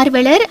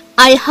ஆர்வலர்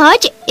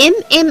அல்ஹாஜ்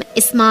MM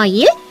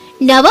இஸ்மாயில்,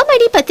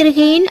 நவமணி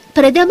பத்திரிகையின்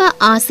பிரதம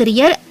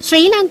ஆசிரியர்,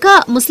 ஸ்ரீலங்கா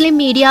முஸ்லிம்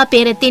மீடியா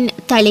பேரத்தின்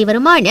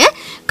தலைவருமான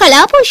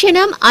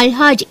கலாபூஷணம்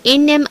அல்ஹாஜ்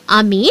NM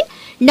அமீன்,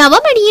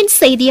 நவமணியின்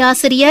செய்தி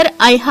ஆசிரியர்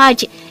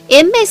அல்ஹாஜ்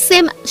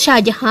MSM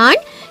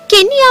ஷாஜஹான்,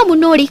 கென்யா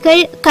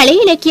முன்னோடிகள் கலை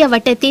இலக்கிய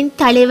வட்டத்தின்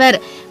தலைவர்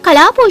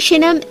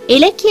கலாபூஷணம்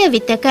இலக்கிய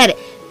வித்தகர்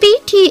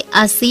PT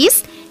அசீஸ்,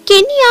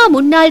 கென்யா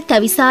முன்னாள்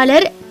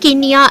தவிசாளர்,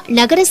 கென்யா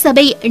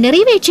நகரசபை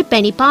நிறைவேற்று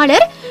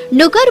பணிப்பாளர்,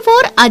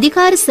 நுகர்வோர்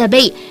அதிகார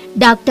சபை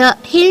டாக்டர்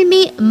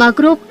ஹில்மி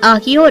மக்ரூப்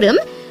ஆகியோரும்,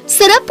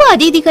 சிறப்பு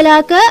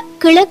அதிதிகளாக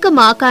கிழக்கு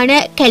மாகாண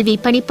கல்வி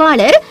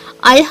பணிப்பாளர்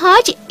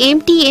அல்ஹாஜ்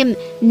MTM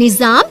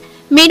நிசாம்,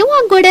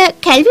 மெனுவாங்கொட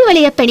கல்வி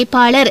வலய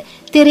பணிப்பாளர்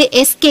திரு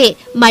SK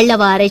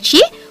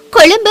மல்லவாரச்சி,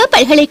 கொழும்பு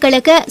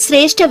பல்கலைக்கழக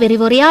சிரேஷ்ட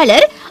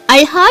விரிவுரையாளர்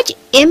அல்ஹாஜ்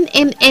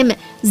MMM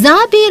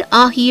ஜாபீர்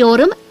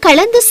ஆகியோரும்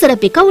கலந்து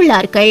சிறப்பிக்க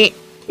உள்ளார்கள்.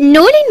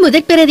 நூலின்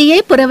முதற்பிரதியை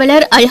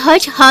புரவலர்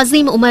அல்ஹாஜ்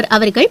ஹாசிம் உமர்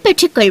அவர்கள்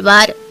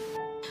பெற்றுக்கொள்வார்.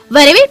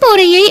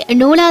 வரவேற்புரையை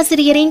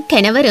நூலாசிரியரின்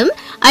கணவரும்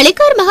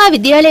அலிகார் மகா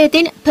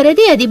வித்தியாலயத்தின்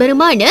பிரதி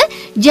அதிபருமான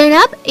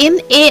ஜனாப்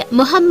MA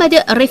முகமது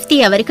ரிஃப்தி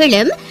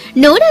அவர்களும்,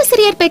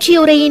 நூலாசிரியர் பற்றிய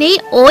உரையினை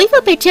ஓய்வு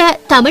பெற்ற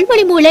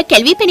தமிழ்மொழி மூல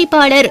கல்வி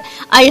பணிப்பாளர்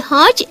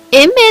அல்ஹாஜ்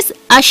MS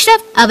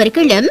அஷ்ரப்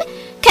அவர்களும்,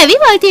 கவி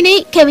வாழ்த்தினை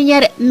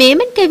கவிஞர்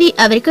மேமன் கவி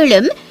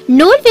அவர்களும்,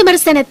 நூல்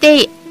விமர்சனத்தை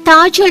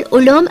தாஜுல்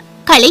உலூம்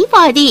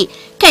கலைவாதி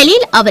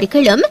கலீல்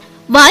அவர்களும்,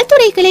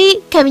 வாழ்த்துரைகளை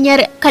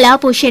கவிஞர்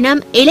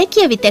கலாபூஷணம்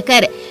இலக்கிய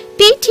வித்தகர்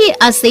PT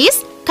அசீஸ்,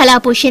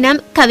 கலாபூஷணம்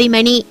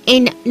கவிமணி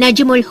N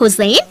நஜ்முல்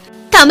ஹுசைன்,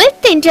 தமிழ்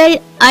தென்றல்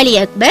அலி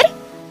அக்பர்,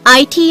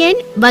 ITN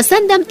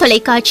வசந்தம்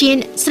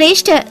தொலைக்காட்சியின்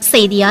சிரேஷ்ட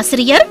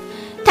செய்தியாசிரியர்,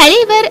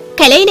 தலைவர்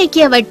கலை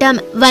இலக்கிய வட்டம்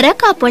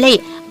வரக்காப்புளை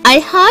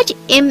அல்ஹாஜ்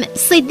M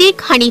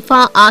சித்திக்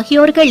ஹனீஃபா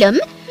ஆகியோர்களும்,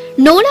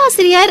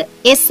 நூலாசிரியர்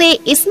SA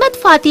இஸ்மத்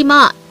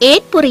ஃபாத்திமா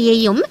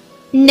ஏற்புரையையும்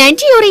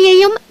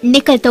நன்றியுரையையும்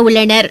நிகழ்த்த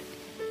உள்ளனர்.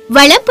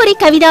 வளம்புரி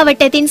கவிதா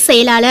வட்டத்தின்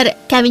செயலாளர்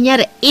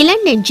கவிஞர்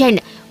இளநெஞ்சன்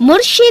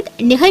முர்ஷித்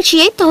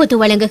நிகழ்ச்சியை தொகுத்து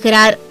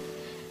வழங்குகிறார்.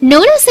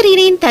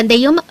 நூலாசிரியரின்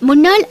தந்தையும்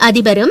முன்னாள்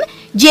அதிபரும்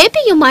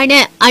ஜேபியுமான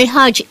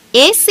அல்ஹாஜ்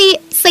AC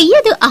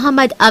சையது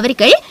அகமது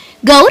அவர்கள்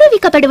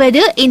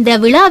கௌரவிக்கப்படுவது இந்த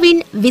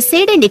விழாவின்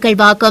விசேட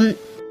நிகழ்வாகும்.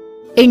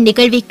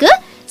 இந்நிகழ்விற்கு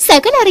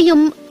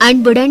சகலரையும்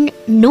அன்புடன்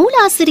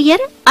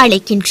நூலாசிரியர்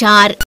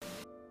அழைக்கின்றார்.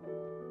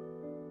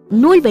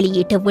 நூல்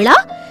வெளியீட்டு விழா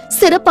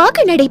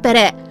சிறப்பாக நடைபெற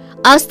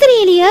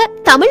ஆஸ்திரேலிய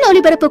தமிழ்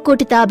ஒலிபரப்பு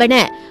கூட்டுத்தாபன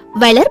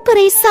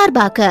வளர்ப்புரை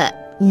சார்பாக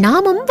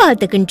நாமும்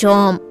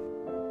வாழ்த்துகின்றோம்.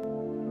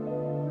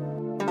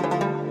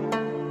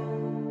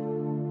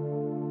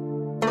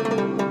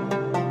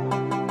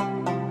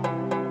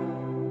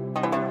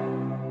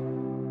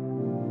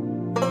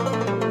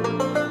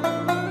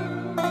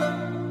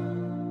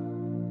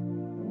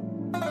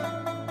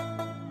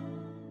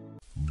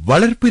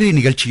 வளர்ப்பிறை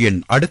நிகழ்ச்சியின்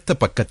அடுத்த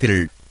பக்கத்தில்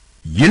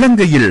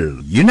இலங்கையில்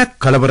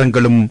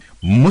இனக்கலவரங்களும்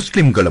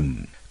முஸ்லிம்களும்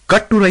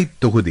கட்டுரை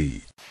தொகுதி.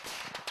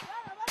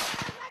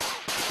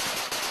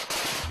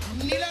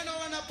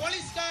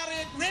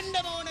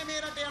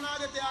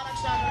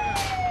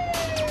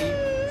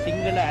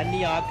 சிங்கள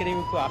அந்நிய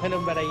ஆக்கிரமிப்பு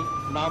அகலும் வரை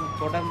நாம்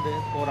தொடர்ந்து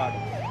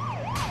போராடுவோம்.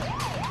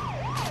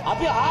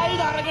 අපි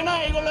ආයුධ අරගෙන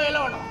ඒගොල්ලෝ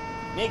එලවනවා.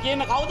 මේ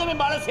කියන කවුද මේ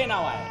බල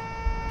සේනාව අය?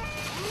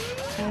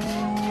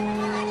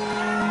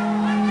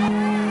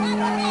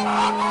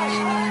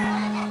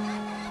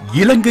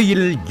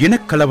 இலங்கையில்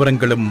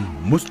இனக்கலவரங்களும்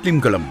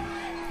முஸ்லிம்களும்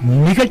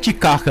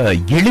நிகழ்ச்சிக்காக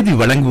எழுதி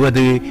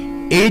வழங்குவது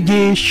AJ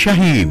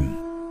ஷஹீம்.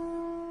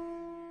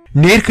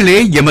 நேர்களே,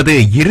 எமது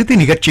இறுதி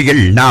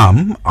நிகழ்ச்சியில் நாம்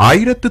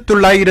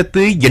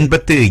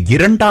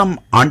 1982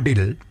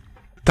 ஆண்டில்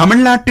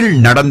தமிழ்நாட்டில்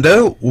நடந்த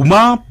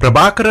உமா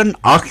பிரபாகரன்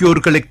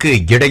ஆகியோர்களுக்கு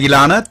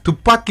இடையிலான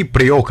துப்பாக்கி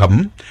பிரயோகம்,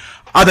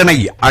 அதனை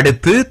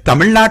அடுத்து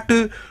தமிழ்நாட்டு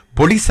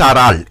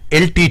போலீசாரால்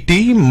LTT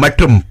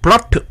மற்றும்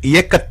பிளாட்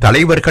இயக்க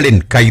தலைவர்களின்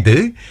கைது,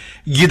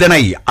 இதனை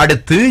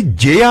அடுத்து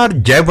JR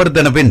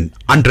ஜெயவர்தனவின்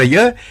அன்றைய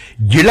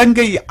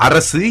இலங்கை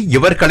அரசு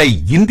இவர்களை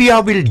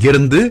இந்தியாவில்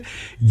இருந்து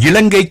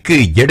இலங்கைக்கு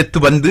எடுத்து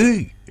வந்து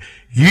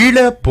ஈழ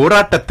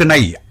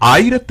போராட்டத்தினை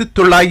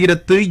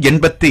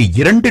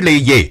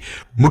 1982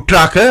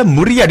 முற்றாக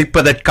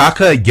முறியடிப்பதற்காக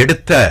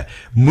எடுத்த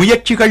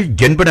முயற்சிகள்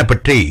என்பன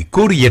பற்றி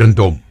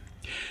கூறியிருந்தோம்.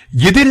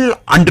 இதில்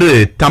அன்று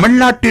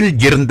தமிழ்நாட்டில்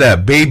இருந்த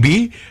பேபி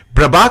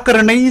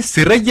பிரபாகரனை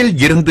சிறையில்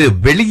இருந்து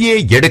வெளியே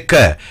எடுக்க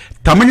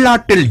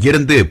தமிழ்நாட்டில்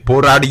இருந்து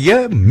போராடிய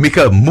மிக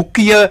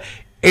முக்கிய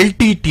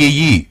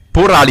LTTE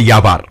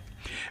போராளியாவார்.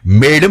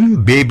 மேலும்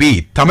பேபி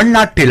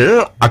தமிழ்நாட்டில்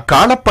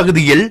அக்கால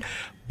பகுதியில்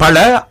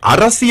பல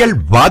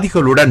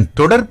அரசியல்வாதிகளுடன்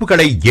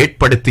தொடர்புகளை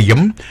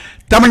ஏற்படுத்தியும்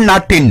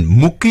தமிழ்நாட்டின்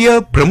முக்கிய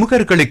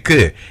பிரமுகர்களுக்கு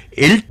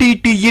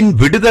எல்டிடியின்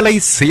விடுதலை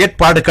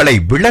செயற்பாடுகளை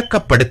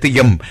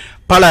விளக்கப்படுத்தியும்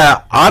பல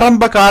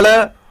ஆரம்பகால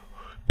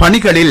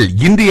பணிகளில்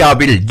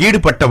இந்தியாவில்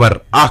ஈடுபட்டவர்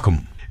ஆகும்.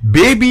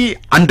 பேபி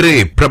அன்று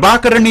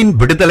பிரபாகரனின்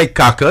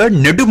விடுதலைக்காக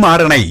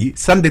நெடுமாறனை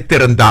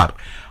சந்தித்திருந்தார்.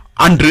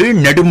 அன்று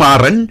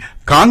நெடுமாறன்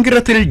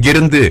காங்கிரஸில்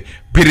இருந்து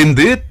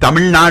பிரிந்து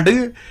தமிழ்நாடு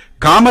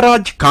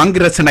காமராஜ்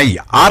காங்கிரசினை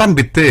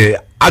ஆரம்பித்து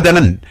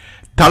அதன்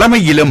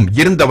தலைமையிலும்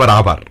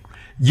இருந்தவராவார்.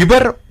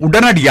 இவர்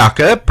உடனடியாக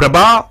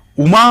பிரபா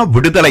உமா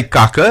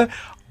விடுதலைக்காக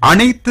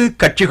அனைத்து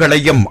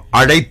கட்சிகளையும்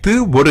அழைத்து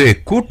ஒரு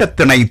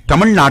கூட்டத்தினை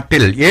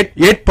தமிழ்நாட்டில்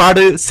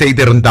ஏற்பாடு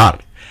செய்திருந்தார்.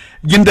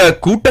 இந்த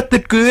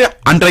கூட்டத்திற்கு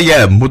அன்றைய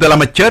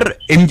முதலமைச்சர்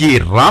எம்.ஜி.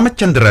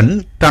 ராமச்சந்திரன்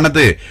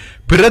தனது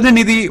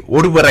பிரதிநிதி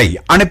ஒருவரை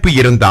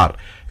அனுப்பியிருந்தார்.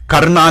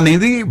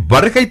 கருணாநிதி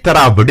வருகை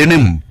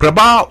தராவிடனும்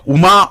பிரபா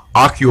உமா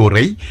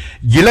ஆகியோரை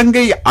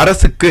இலங்கை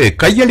அரசுக்கு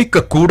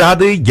கையளிக்க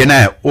கூடாது என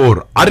ஓர்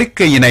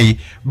அறிக்கையினை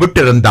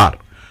விட்டிருந்தார்.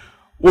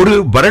 ஒரு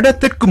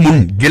வருடத்திற்கு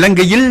முன்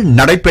இலங்கையில்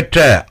நடைபெற்ற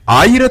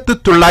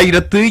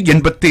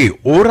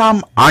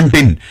 1981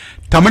 ஆண்டின்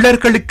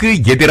தமிழர்களுக்கு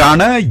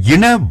எதிரான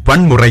இன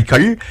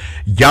வன்முறைகள்,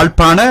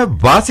 யாழ்ப்பாண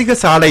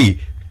வாசிகசாலை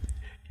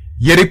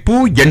எரிப்பு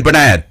என்பன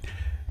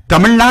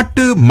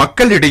தமிழ்நாட்டு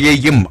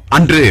மக்களிடையேயும்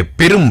அன்று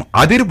பெரும்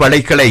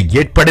அதிர்வலைகளை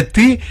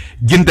ஏற்படுத்தி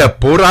இந்த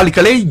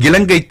போராளிகளை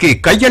இலங்கைக்கு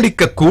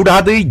கையளிக்க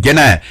கூடாது என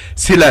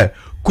சில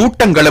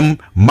கூட்டங்களும்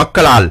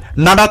மக்களால்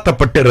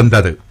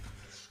நடத்தப்பட்டிருந்தது.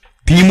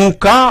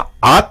 திமுக,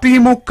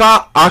 அதிமுக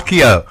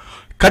ஆகிய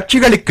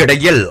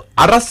கட்சிகளுக்கிடையில்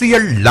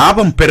அரசியல்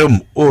லாபம் பெறும்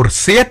ஓர்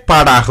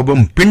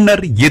செயற்பாடாகவும்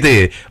பின்னர் இது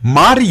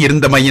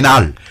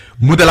மாறியிருந்தமையினால்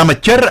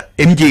முதலமைச்சர்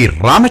எம்.ஜி.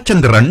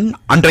 ராமச்சந்திரன்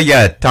அன்றைய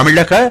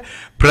தமிழக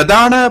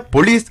பிரதான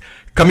போலீஸ்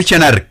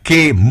கமிஷனர் கே.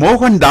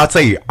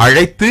 மோகன்தாஸை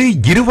அழைத்து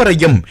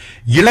இருவரையும்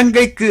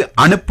இலங்கைக்கு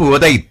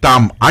அனுப்புவதை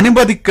தாம்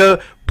அனுமதிக்க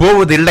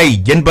போவதில்லை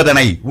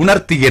என்பதனை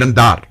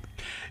உணர்த்தியிருந்தார்.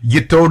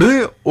 இத்தோடு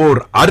ஓர்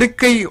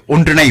அறிக்கை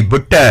ஒன்றினை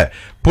விட்ட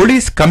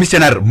போலீஸ்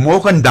கமிஷனர்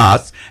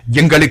மோகன்தாஸ்,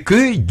 எங்களுக்கு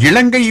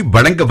இலங்கை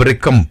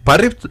வழங்கவிருக்கும்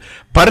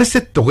பரிசு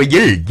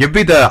தொகையில்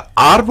எவ்வித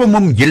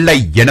ஆர்வமும் இல்லை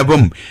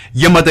எனவும்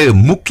எமது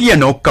முக்கிய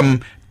நோக்கம்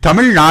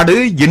தமிழ்நாடு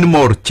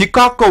இன்னுமோர்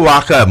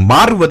சிகாகோவாக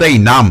மாறுவதை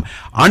நாம்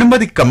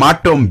அனுமதிக்க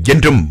மாட்டோம்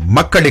என்றும்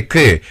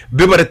மக்களுக்கு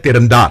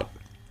விவரித்திருந்தார்.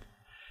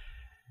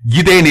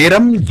 இதே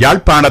நேரம்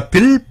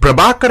யாழ்ப்பாணத்தில்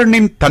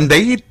பிரபாகரனின்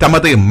தந்தை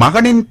தமது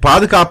மகனின்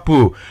பாதுகாப்பு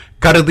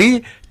கருதி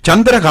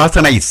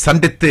சந்திரகாசனை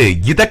சந்தித்து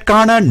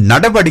இதற்கான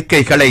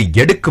நடவடிக்கைகளை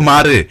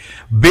எடுக்குமாறு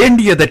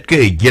வேண்டியதற்கு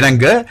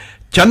இணங்க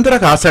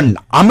சந்திரகாசன்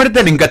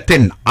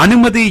அமிர்தலிங்கத்தின்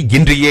அனுமதி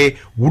இன்றியே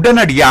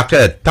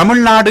உடனடியாக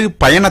தமிழ்நாடு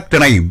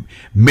பயணத்தினை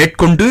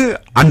மேற்கொண்டு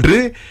அன்று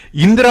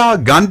இந்திரா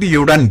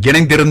காந்தியுடன்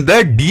இணைந்திருந்த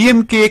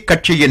டிஎம்கே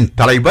கட்சியின்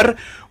தலைவர்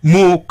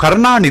மு.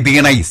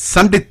 கருணாநிதியினை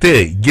சந்தித்து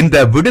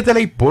இந்த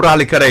விடுதலை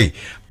போராளிகளை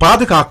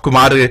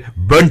பாதுகாக்குமாறு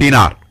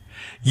வேண்டினார்.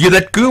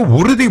 இதற்கு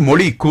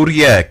உறுதிமொழி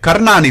கூறிய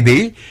கருணாநிதி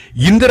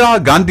இந்திரா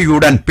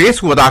காந்தியுடன்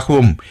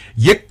பேசுவதாகவும்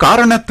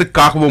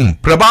எக்காரணத்துக்காகவும்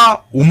பிரபா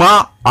உமா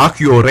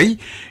ஆகியோரை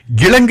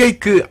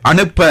இலங்கைக்கு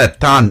அனுப்ப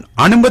தான்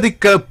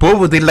அனுமதிக்க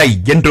போவதில்லை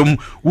என்றும்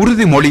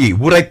உறுதிமொழி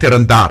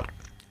உரைத்திருந்தார்.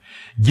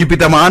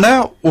 இவ்விதமான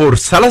ஓர்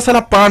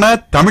சலசலப்பான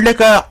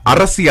தமிழக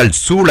அரசியல்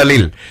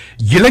சூழலில்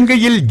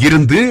இலங்கையில்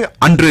இருந்து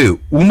அன்று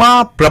உமா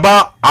பிரபா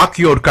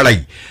ஆகியோர்களை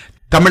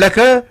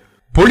தமிழக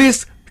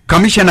போலீஸ்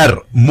கமிஷனர்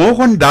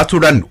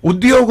மோகன்தாசுடன்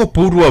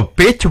உத்தியோகபூர்வ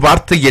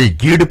பேச்சுவார்த்தையில்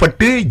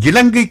ஈடுபட்டு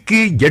இலங்கைக்கு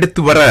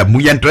எடுத்து வர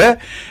முயன்ற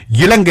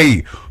இலங்கை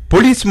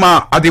போலீஸ் மா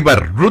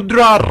அதிபர்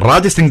ருத்ரா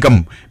ராஜசிங்கம்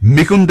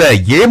மிகுந்த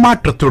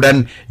ஏமாற்றத்துடன்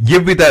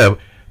எவ்வித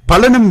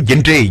பலனும்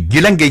இன்றே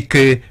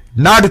இலங்கைக்கு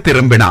நாடு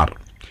திரும்பினார்.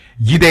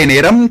 இதே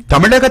நேரம்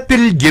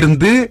தமிழகத்தில்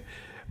இருந்து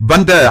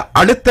வந்த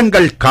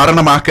அழுத்தங்கள்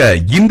காரணமாக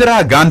இந்திரா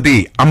காந்தி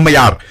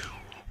அம்மையார்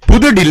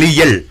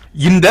புதுடில்லியில்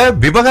இந்த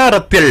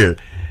விவகாரத்தில்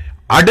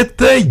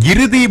அடுத்த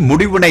இறுதி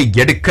முடிவினை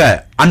எடுக்க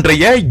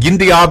அன்றைய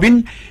இந்தியாவின்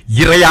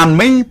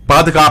இறையாண்மை,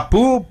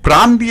 பாதுகாப்பு,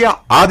 பிராந்திய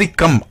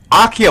ஆதிக்கம்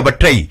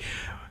ஆகியவற்றை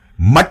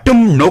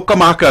மட்டும்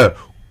நோக்கமாக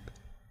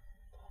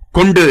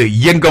கொண்டு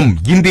இயங்கும்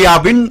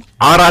இந்தியாவின்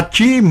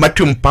ஆராய்ச்சி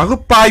மற்றும்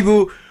பகுப்பாய்வு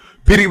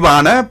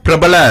பிரிவான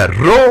பிரபல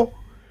ரோ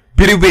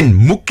பிரிவின்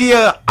முக்கிய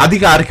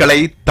அதிகாரிகளை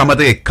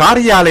தமது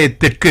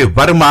காரியாலயத்திற்கு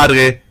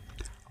வருமாறு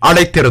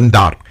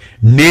அழைத்திருந்தார்.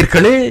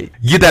 நேர்களே,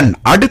 இதன்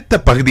அடுத்த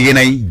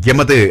பகுதியினை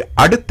எமது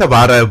அடுத்த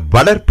வார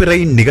வளர்ப்பிறை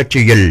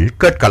நிகழ்ச்சியில்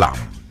கேட்கலாம்.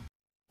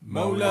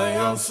 مولاي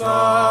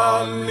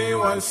صل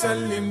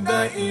وسلم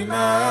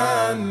دائما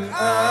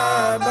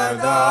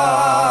أبدا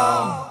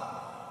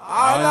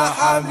على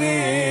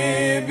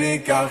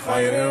حبيبك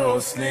خير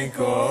الرسل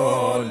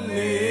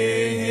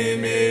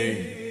كلهم.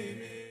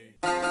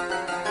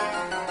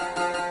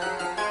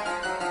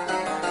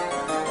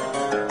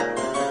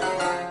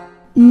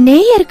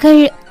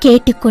 நேயர்கள்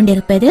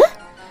கேட்டுக்கொண்டிருப்பது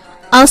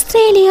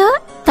ஆஸ்திரேலியா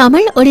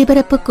தமிழ்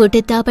ஒலிபரப்பு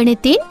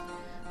கூட்டுத்தாபனத்தின்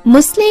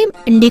முஸ்லிம்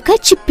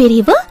நிகழ்ச்சி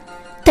பிரிவு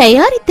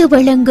தயாரித்து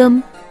வழங்கும்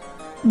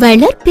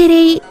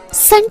வளர்ப்பிறை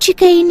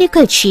சஞ்சிகை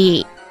நிகழ்ச்சி.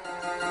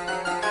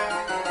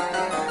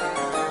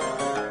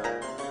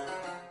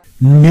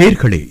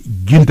 நேர்களே,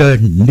 இந்த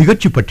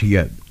நிகழ்ச்சி பற்றிய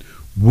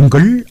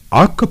உங்கள்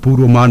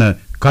ஆக்கப்பூர்வமான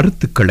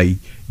கருத்துக்களை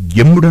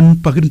எம்முடன்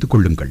பகிர்ந்து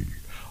கொள்ளுங்கள்.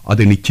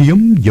 அது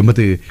நிச்சயம்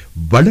எமது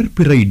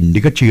வளர்ப்பிறை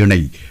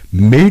நிகழ்ச்சியினை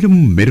மேலும்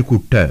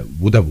மெருகூட்ட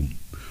உதவும்.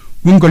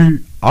 உங்கள்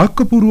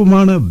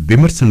ஆக்கப்பூர்வமான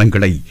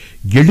விமர்சனங்களை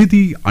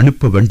எழுதி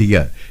அனுப்ப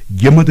வேண்டிய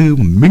எமது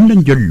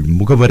மின்னஞ்சல்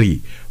முகவரி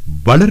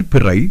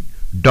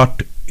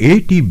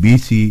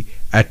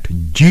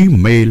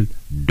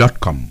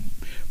வளர்ப்பிறை.atbc@gmail.com.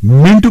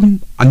 மீண்டும்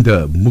அந்த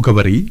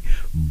முகவரி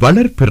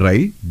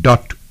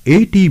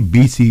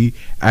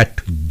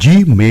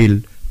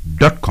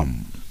வளர்ப்பிறை.atbc@gmail.com.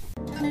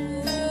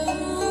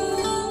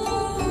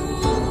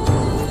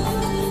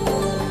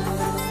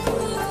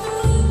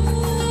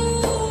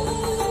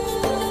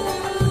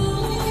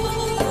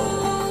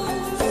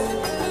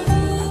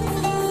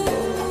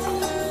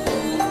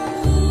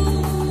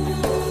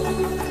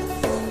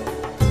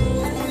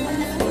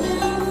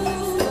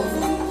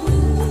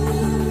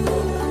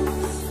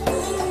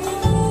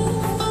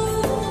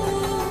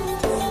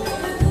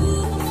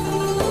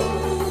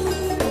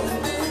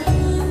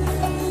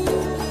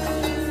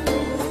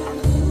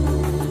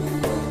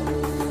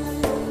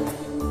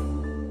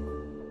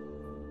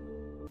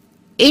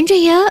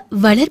 இன்றைய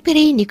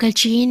வளர்ப்பிறை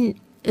நிகழ்ச்சியின்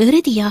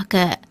இறுதியாக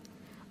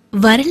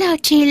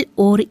வரலாற்றில்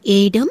ஓர்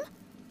ஏடும்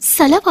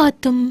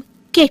சலவாத்தும்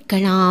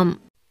கேட்கலாம்.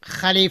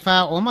 ஹலீஃபா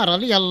உமர்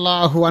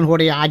ரலியல்லாஹு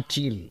அன்ஹுடைய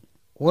ஆட்சியில்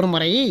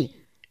ஒருமுறை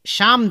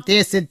ஷாம்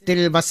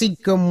தேசத்தில்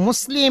வசிக்கும்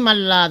முஸ்லிம்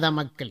அல்லாத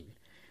மக்கள்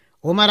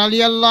உமர்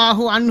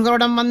ரலியல்லாஹு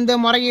அன்ஹுவிடம் வந்து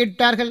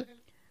முறையிட்டார்கள்.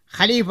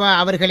 ஹலீஃபா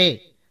அவர்களே,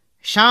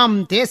 ஷாம்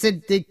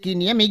தேசத்துக்கு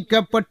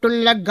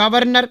நியமிக்கப்பட்டுள்ள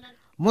கவர்னர்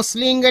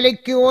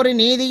முஸ்லிம்களுக்கு ஒரு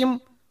நீதியும்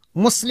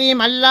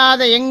முஸ்லிம்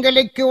அல்லாத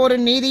எங்களுக்கு ஒரு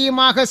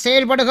நீதியுமாக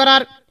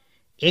செயல்படுகிறார்.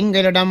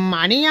 எங்களிடம்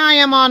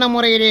அநியாயமான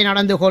முறையிலே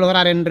நடந்து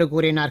கொள்கிறார் என்று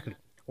கூறினார்கள்.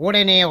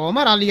 உடனே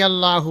உமர்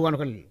ரலியல்லாஹு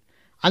அன்ஹு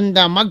அந்த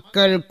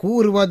மக்கள்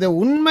கூறுவது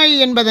உண்மை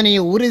என்பதனை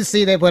உறுதி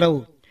செய்த பிறகு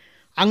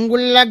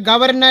அங்குள்ள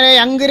கவர்னரை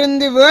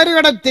அங்கிருந்து வேறு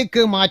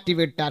இடத்துக்கு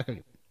மாற்றிவிட்டார்கள்.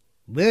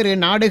 வேறு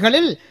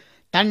நாடுகளில்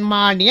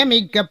தன்மால்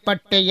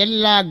நியமிக்கப்பட்ட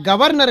எல்லா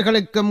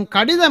கவர்னர்களுக்கும்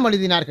கடிதம்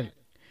எழுதினார்கள்.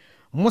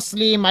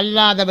 முஸ்லீம்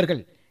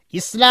அல்லாதவர்கள்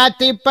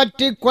இஸ்லாத்தை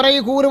பற்றி குறை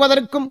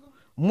கூறுவதற்கும்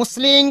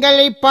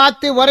முஸ்லீம்களை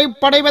பார்த்து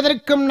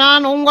வரைப்படைவதற்கும்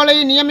நான் உங்களை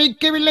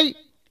நியமிக்கவில்லை.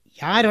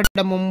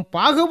 யாரிடமும்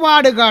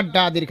பாகுபாடு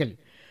காட்டாதீர்கள்.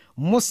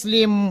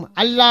 முஸ்லிம்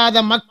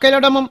அல்லாத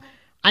மக்களிடமும்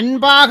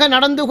அன்பாக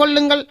நடந்து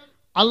கொள்ளுங்கள்.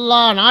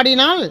 அல்லாஹ்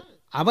நாடினால்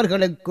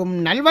அவர்களுக்கும்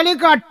நல்வழி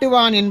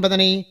காட்டுவான்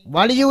என்பதனை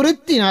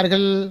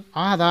வலியுறுத்தினார்கள்.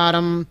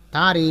 ஆதாரம்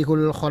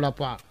தாரீகுல்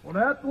ஹுலஃபா.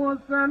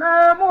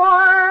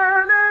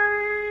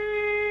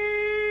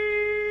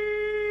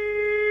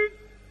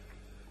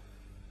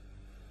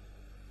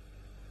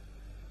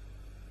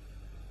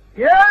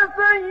 يا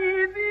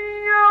سيدي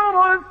يا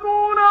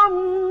رسول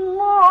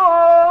الله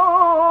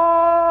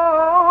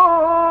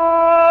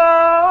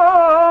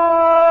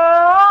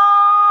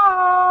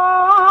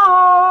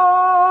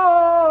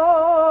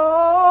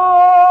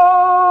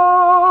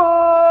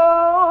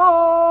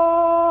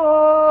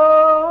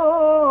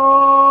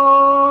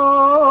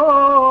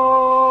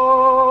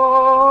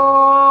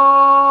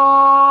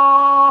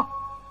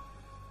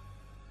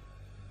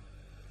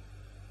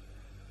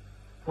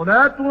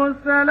الصلاة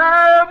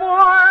والسلام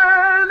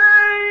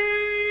عليك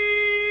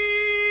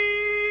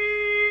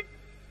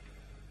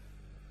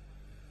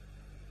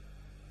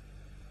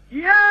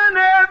يا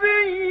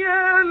نبي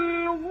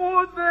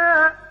الهدى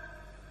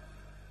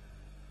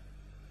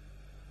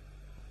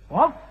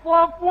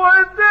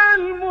والصفوة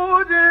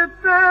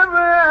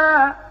المجتبى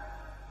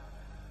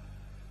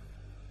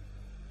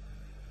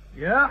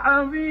يا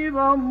حبيب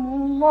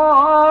الله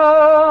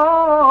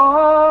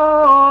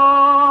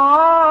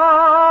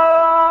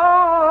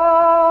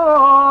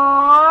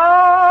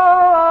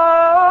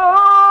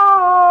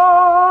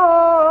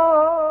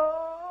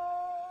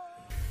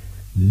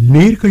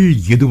நேர்கள்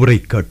இதுவரை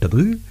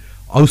கேட்டது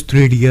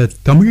ஆஸ்திரேலிய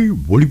தமிழ்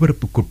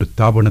ஒளிபரப்பு கூட்டு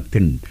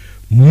தாபனத்தின்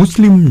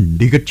முஸ்லிம்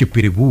நிகழ்ச்சி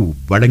பிரிவு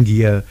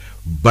வழங்கிய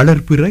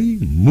வளர்ப்பிறை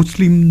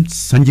முஸ்லிம்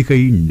சஞ்சிகை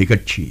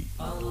நிகழ்ச்சி.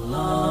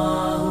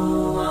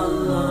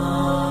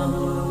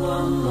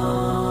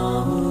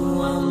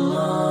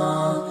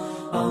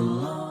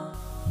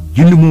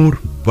 இன்னுமோர்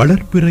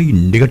வளர்ப்பிறை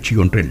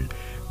நிகழ்ச்சியொன்றில்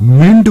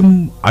மீண்டும்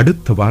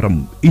அடுத்த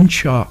வாரம்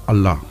இன்ஷா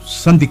அல்லாஹ்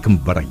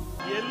சந்திக்கும் வரை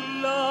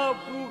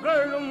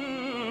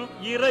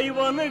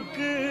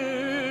இறைவனுக்கு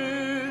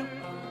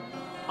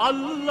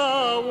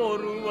அல்லாஹ்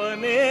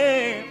ஒருவனே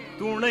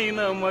துணை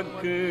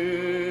நமக்கு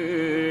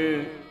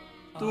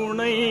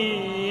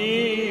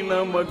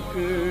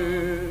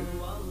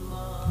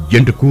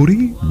என்று கூறி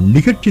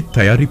நிகழ்ச்சி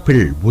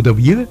தயாரிப்பில்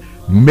உதவிய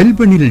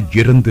மெல்பர்னில்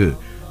இருந்து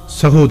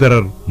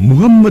சகோதரர்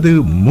முகம்மது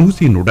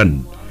மூசினுடன்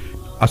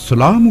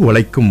அஸ்ஸலாமு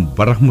அலைக்கும்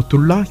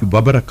வரஹ்மத்துல்லாஹி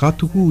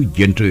வபரகாத்துஹு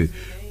என்று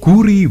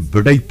கூறி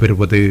விடை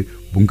பெறுவது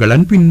உங்கள்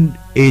அன்பின்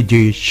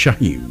ஏஜே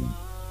ஷஹீம்.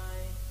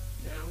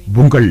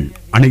 உங்கள்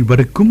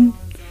அனைவருக்கும்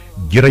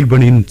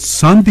இறைவனின்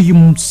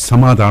சாந்தியும்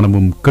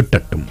சமாதானமும்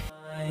கிட்டட்டும்.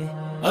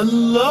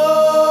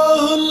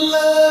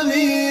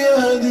 அல்லாஹுல்லதீ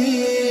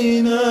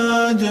யஹ்தீனா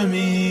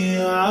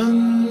ஜமீஅன்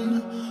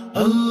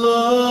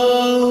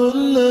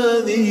الله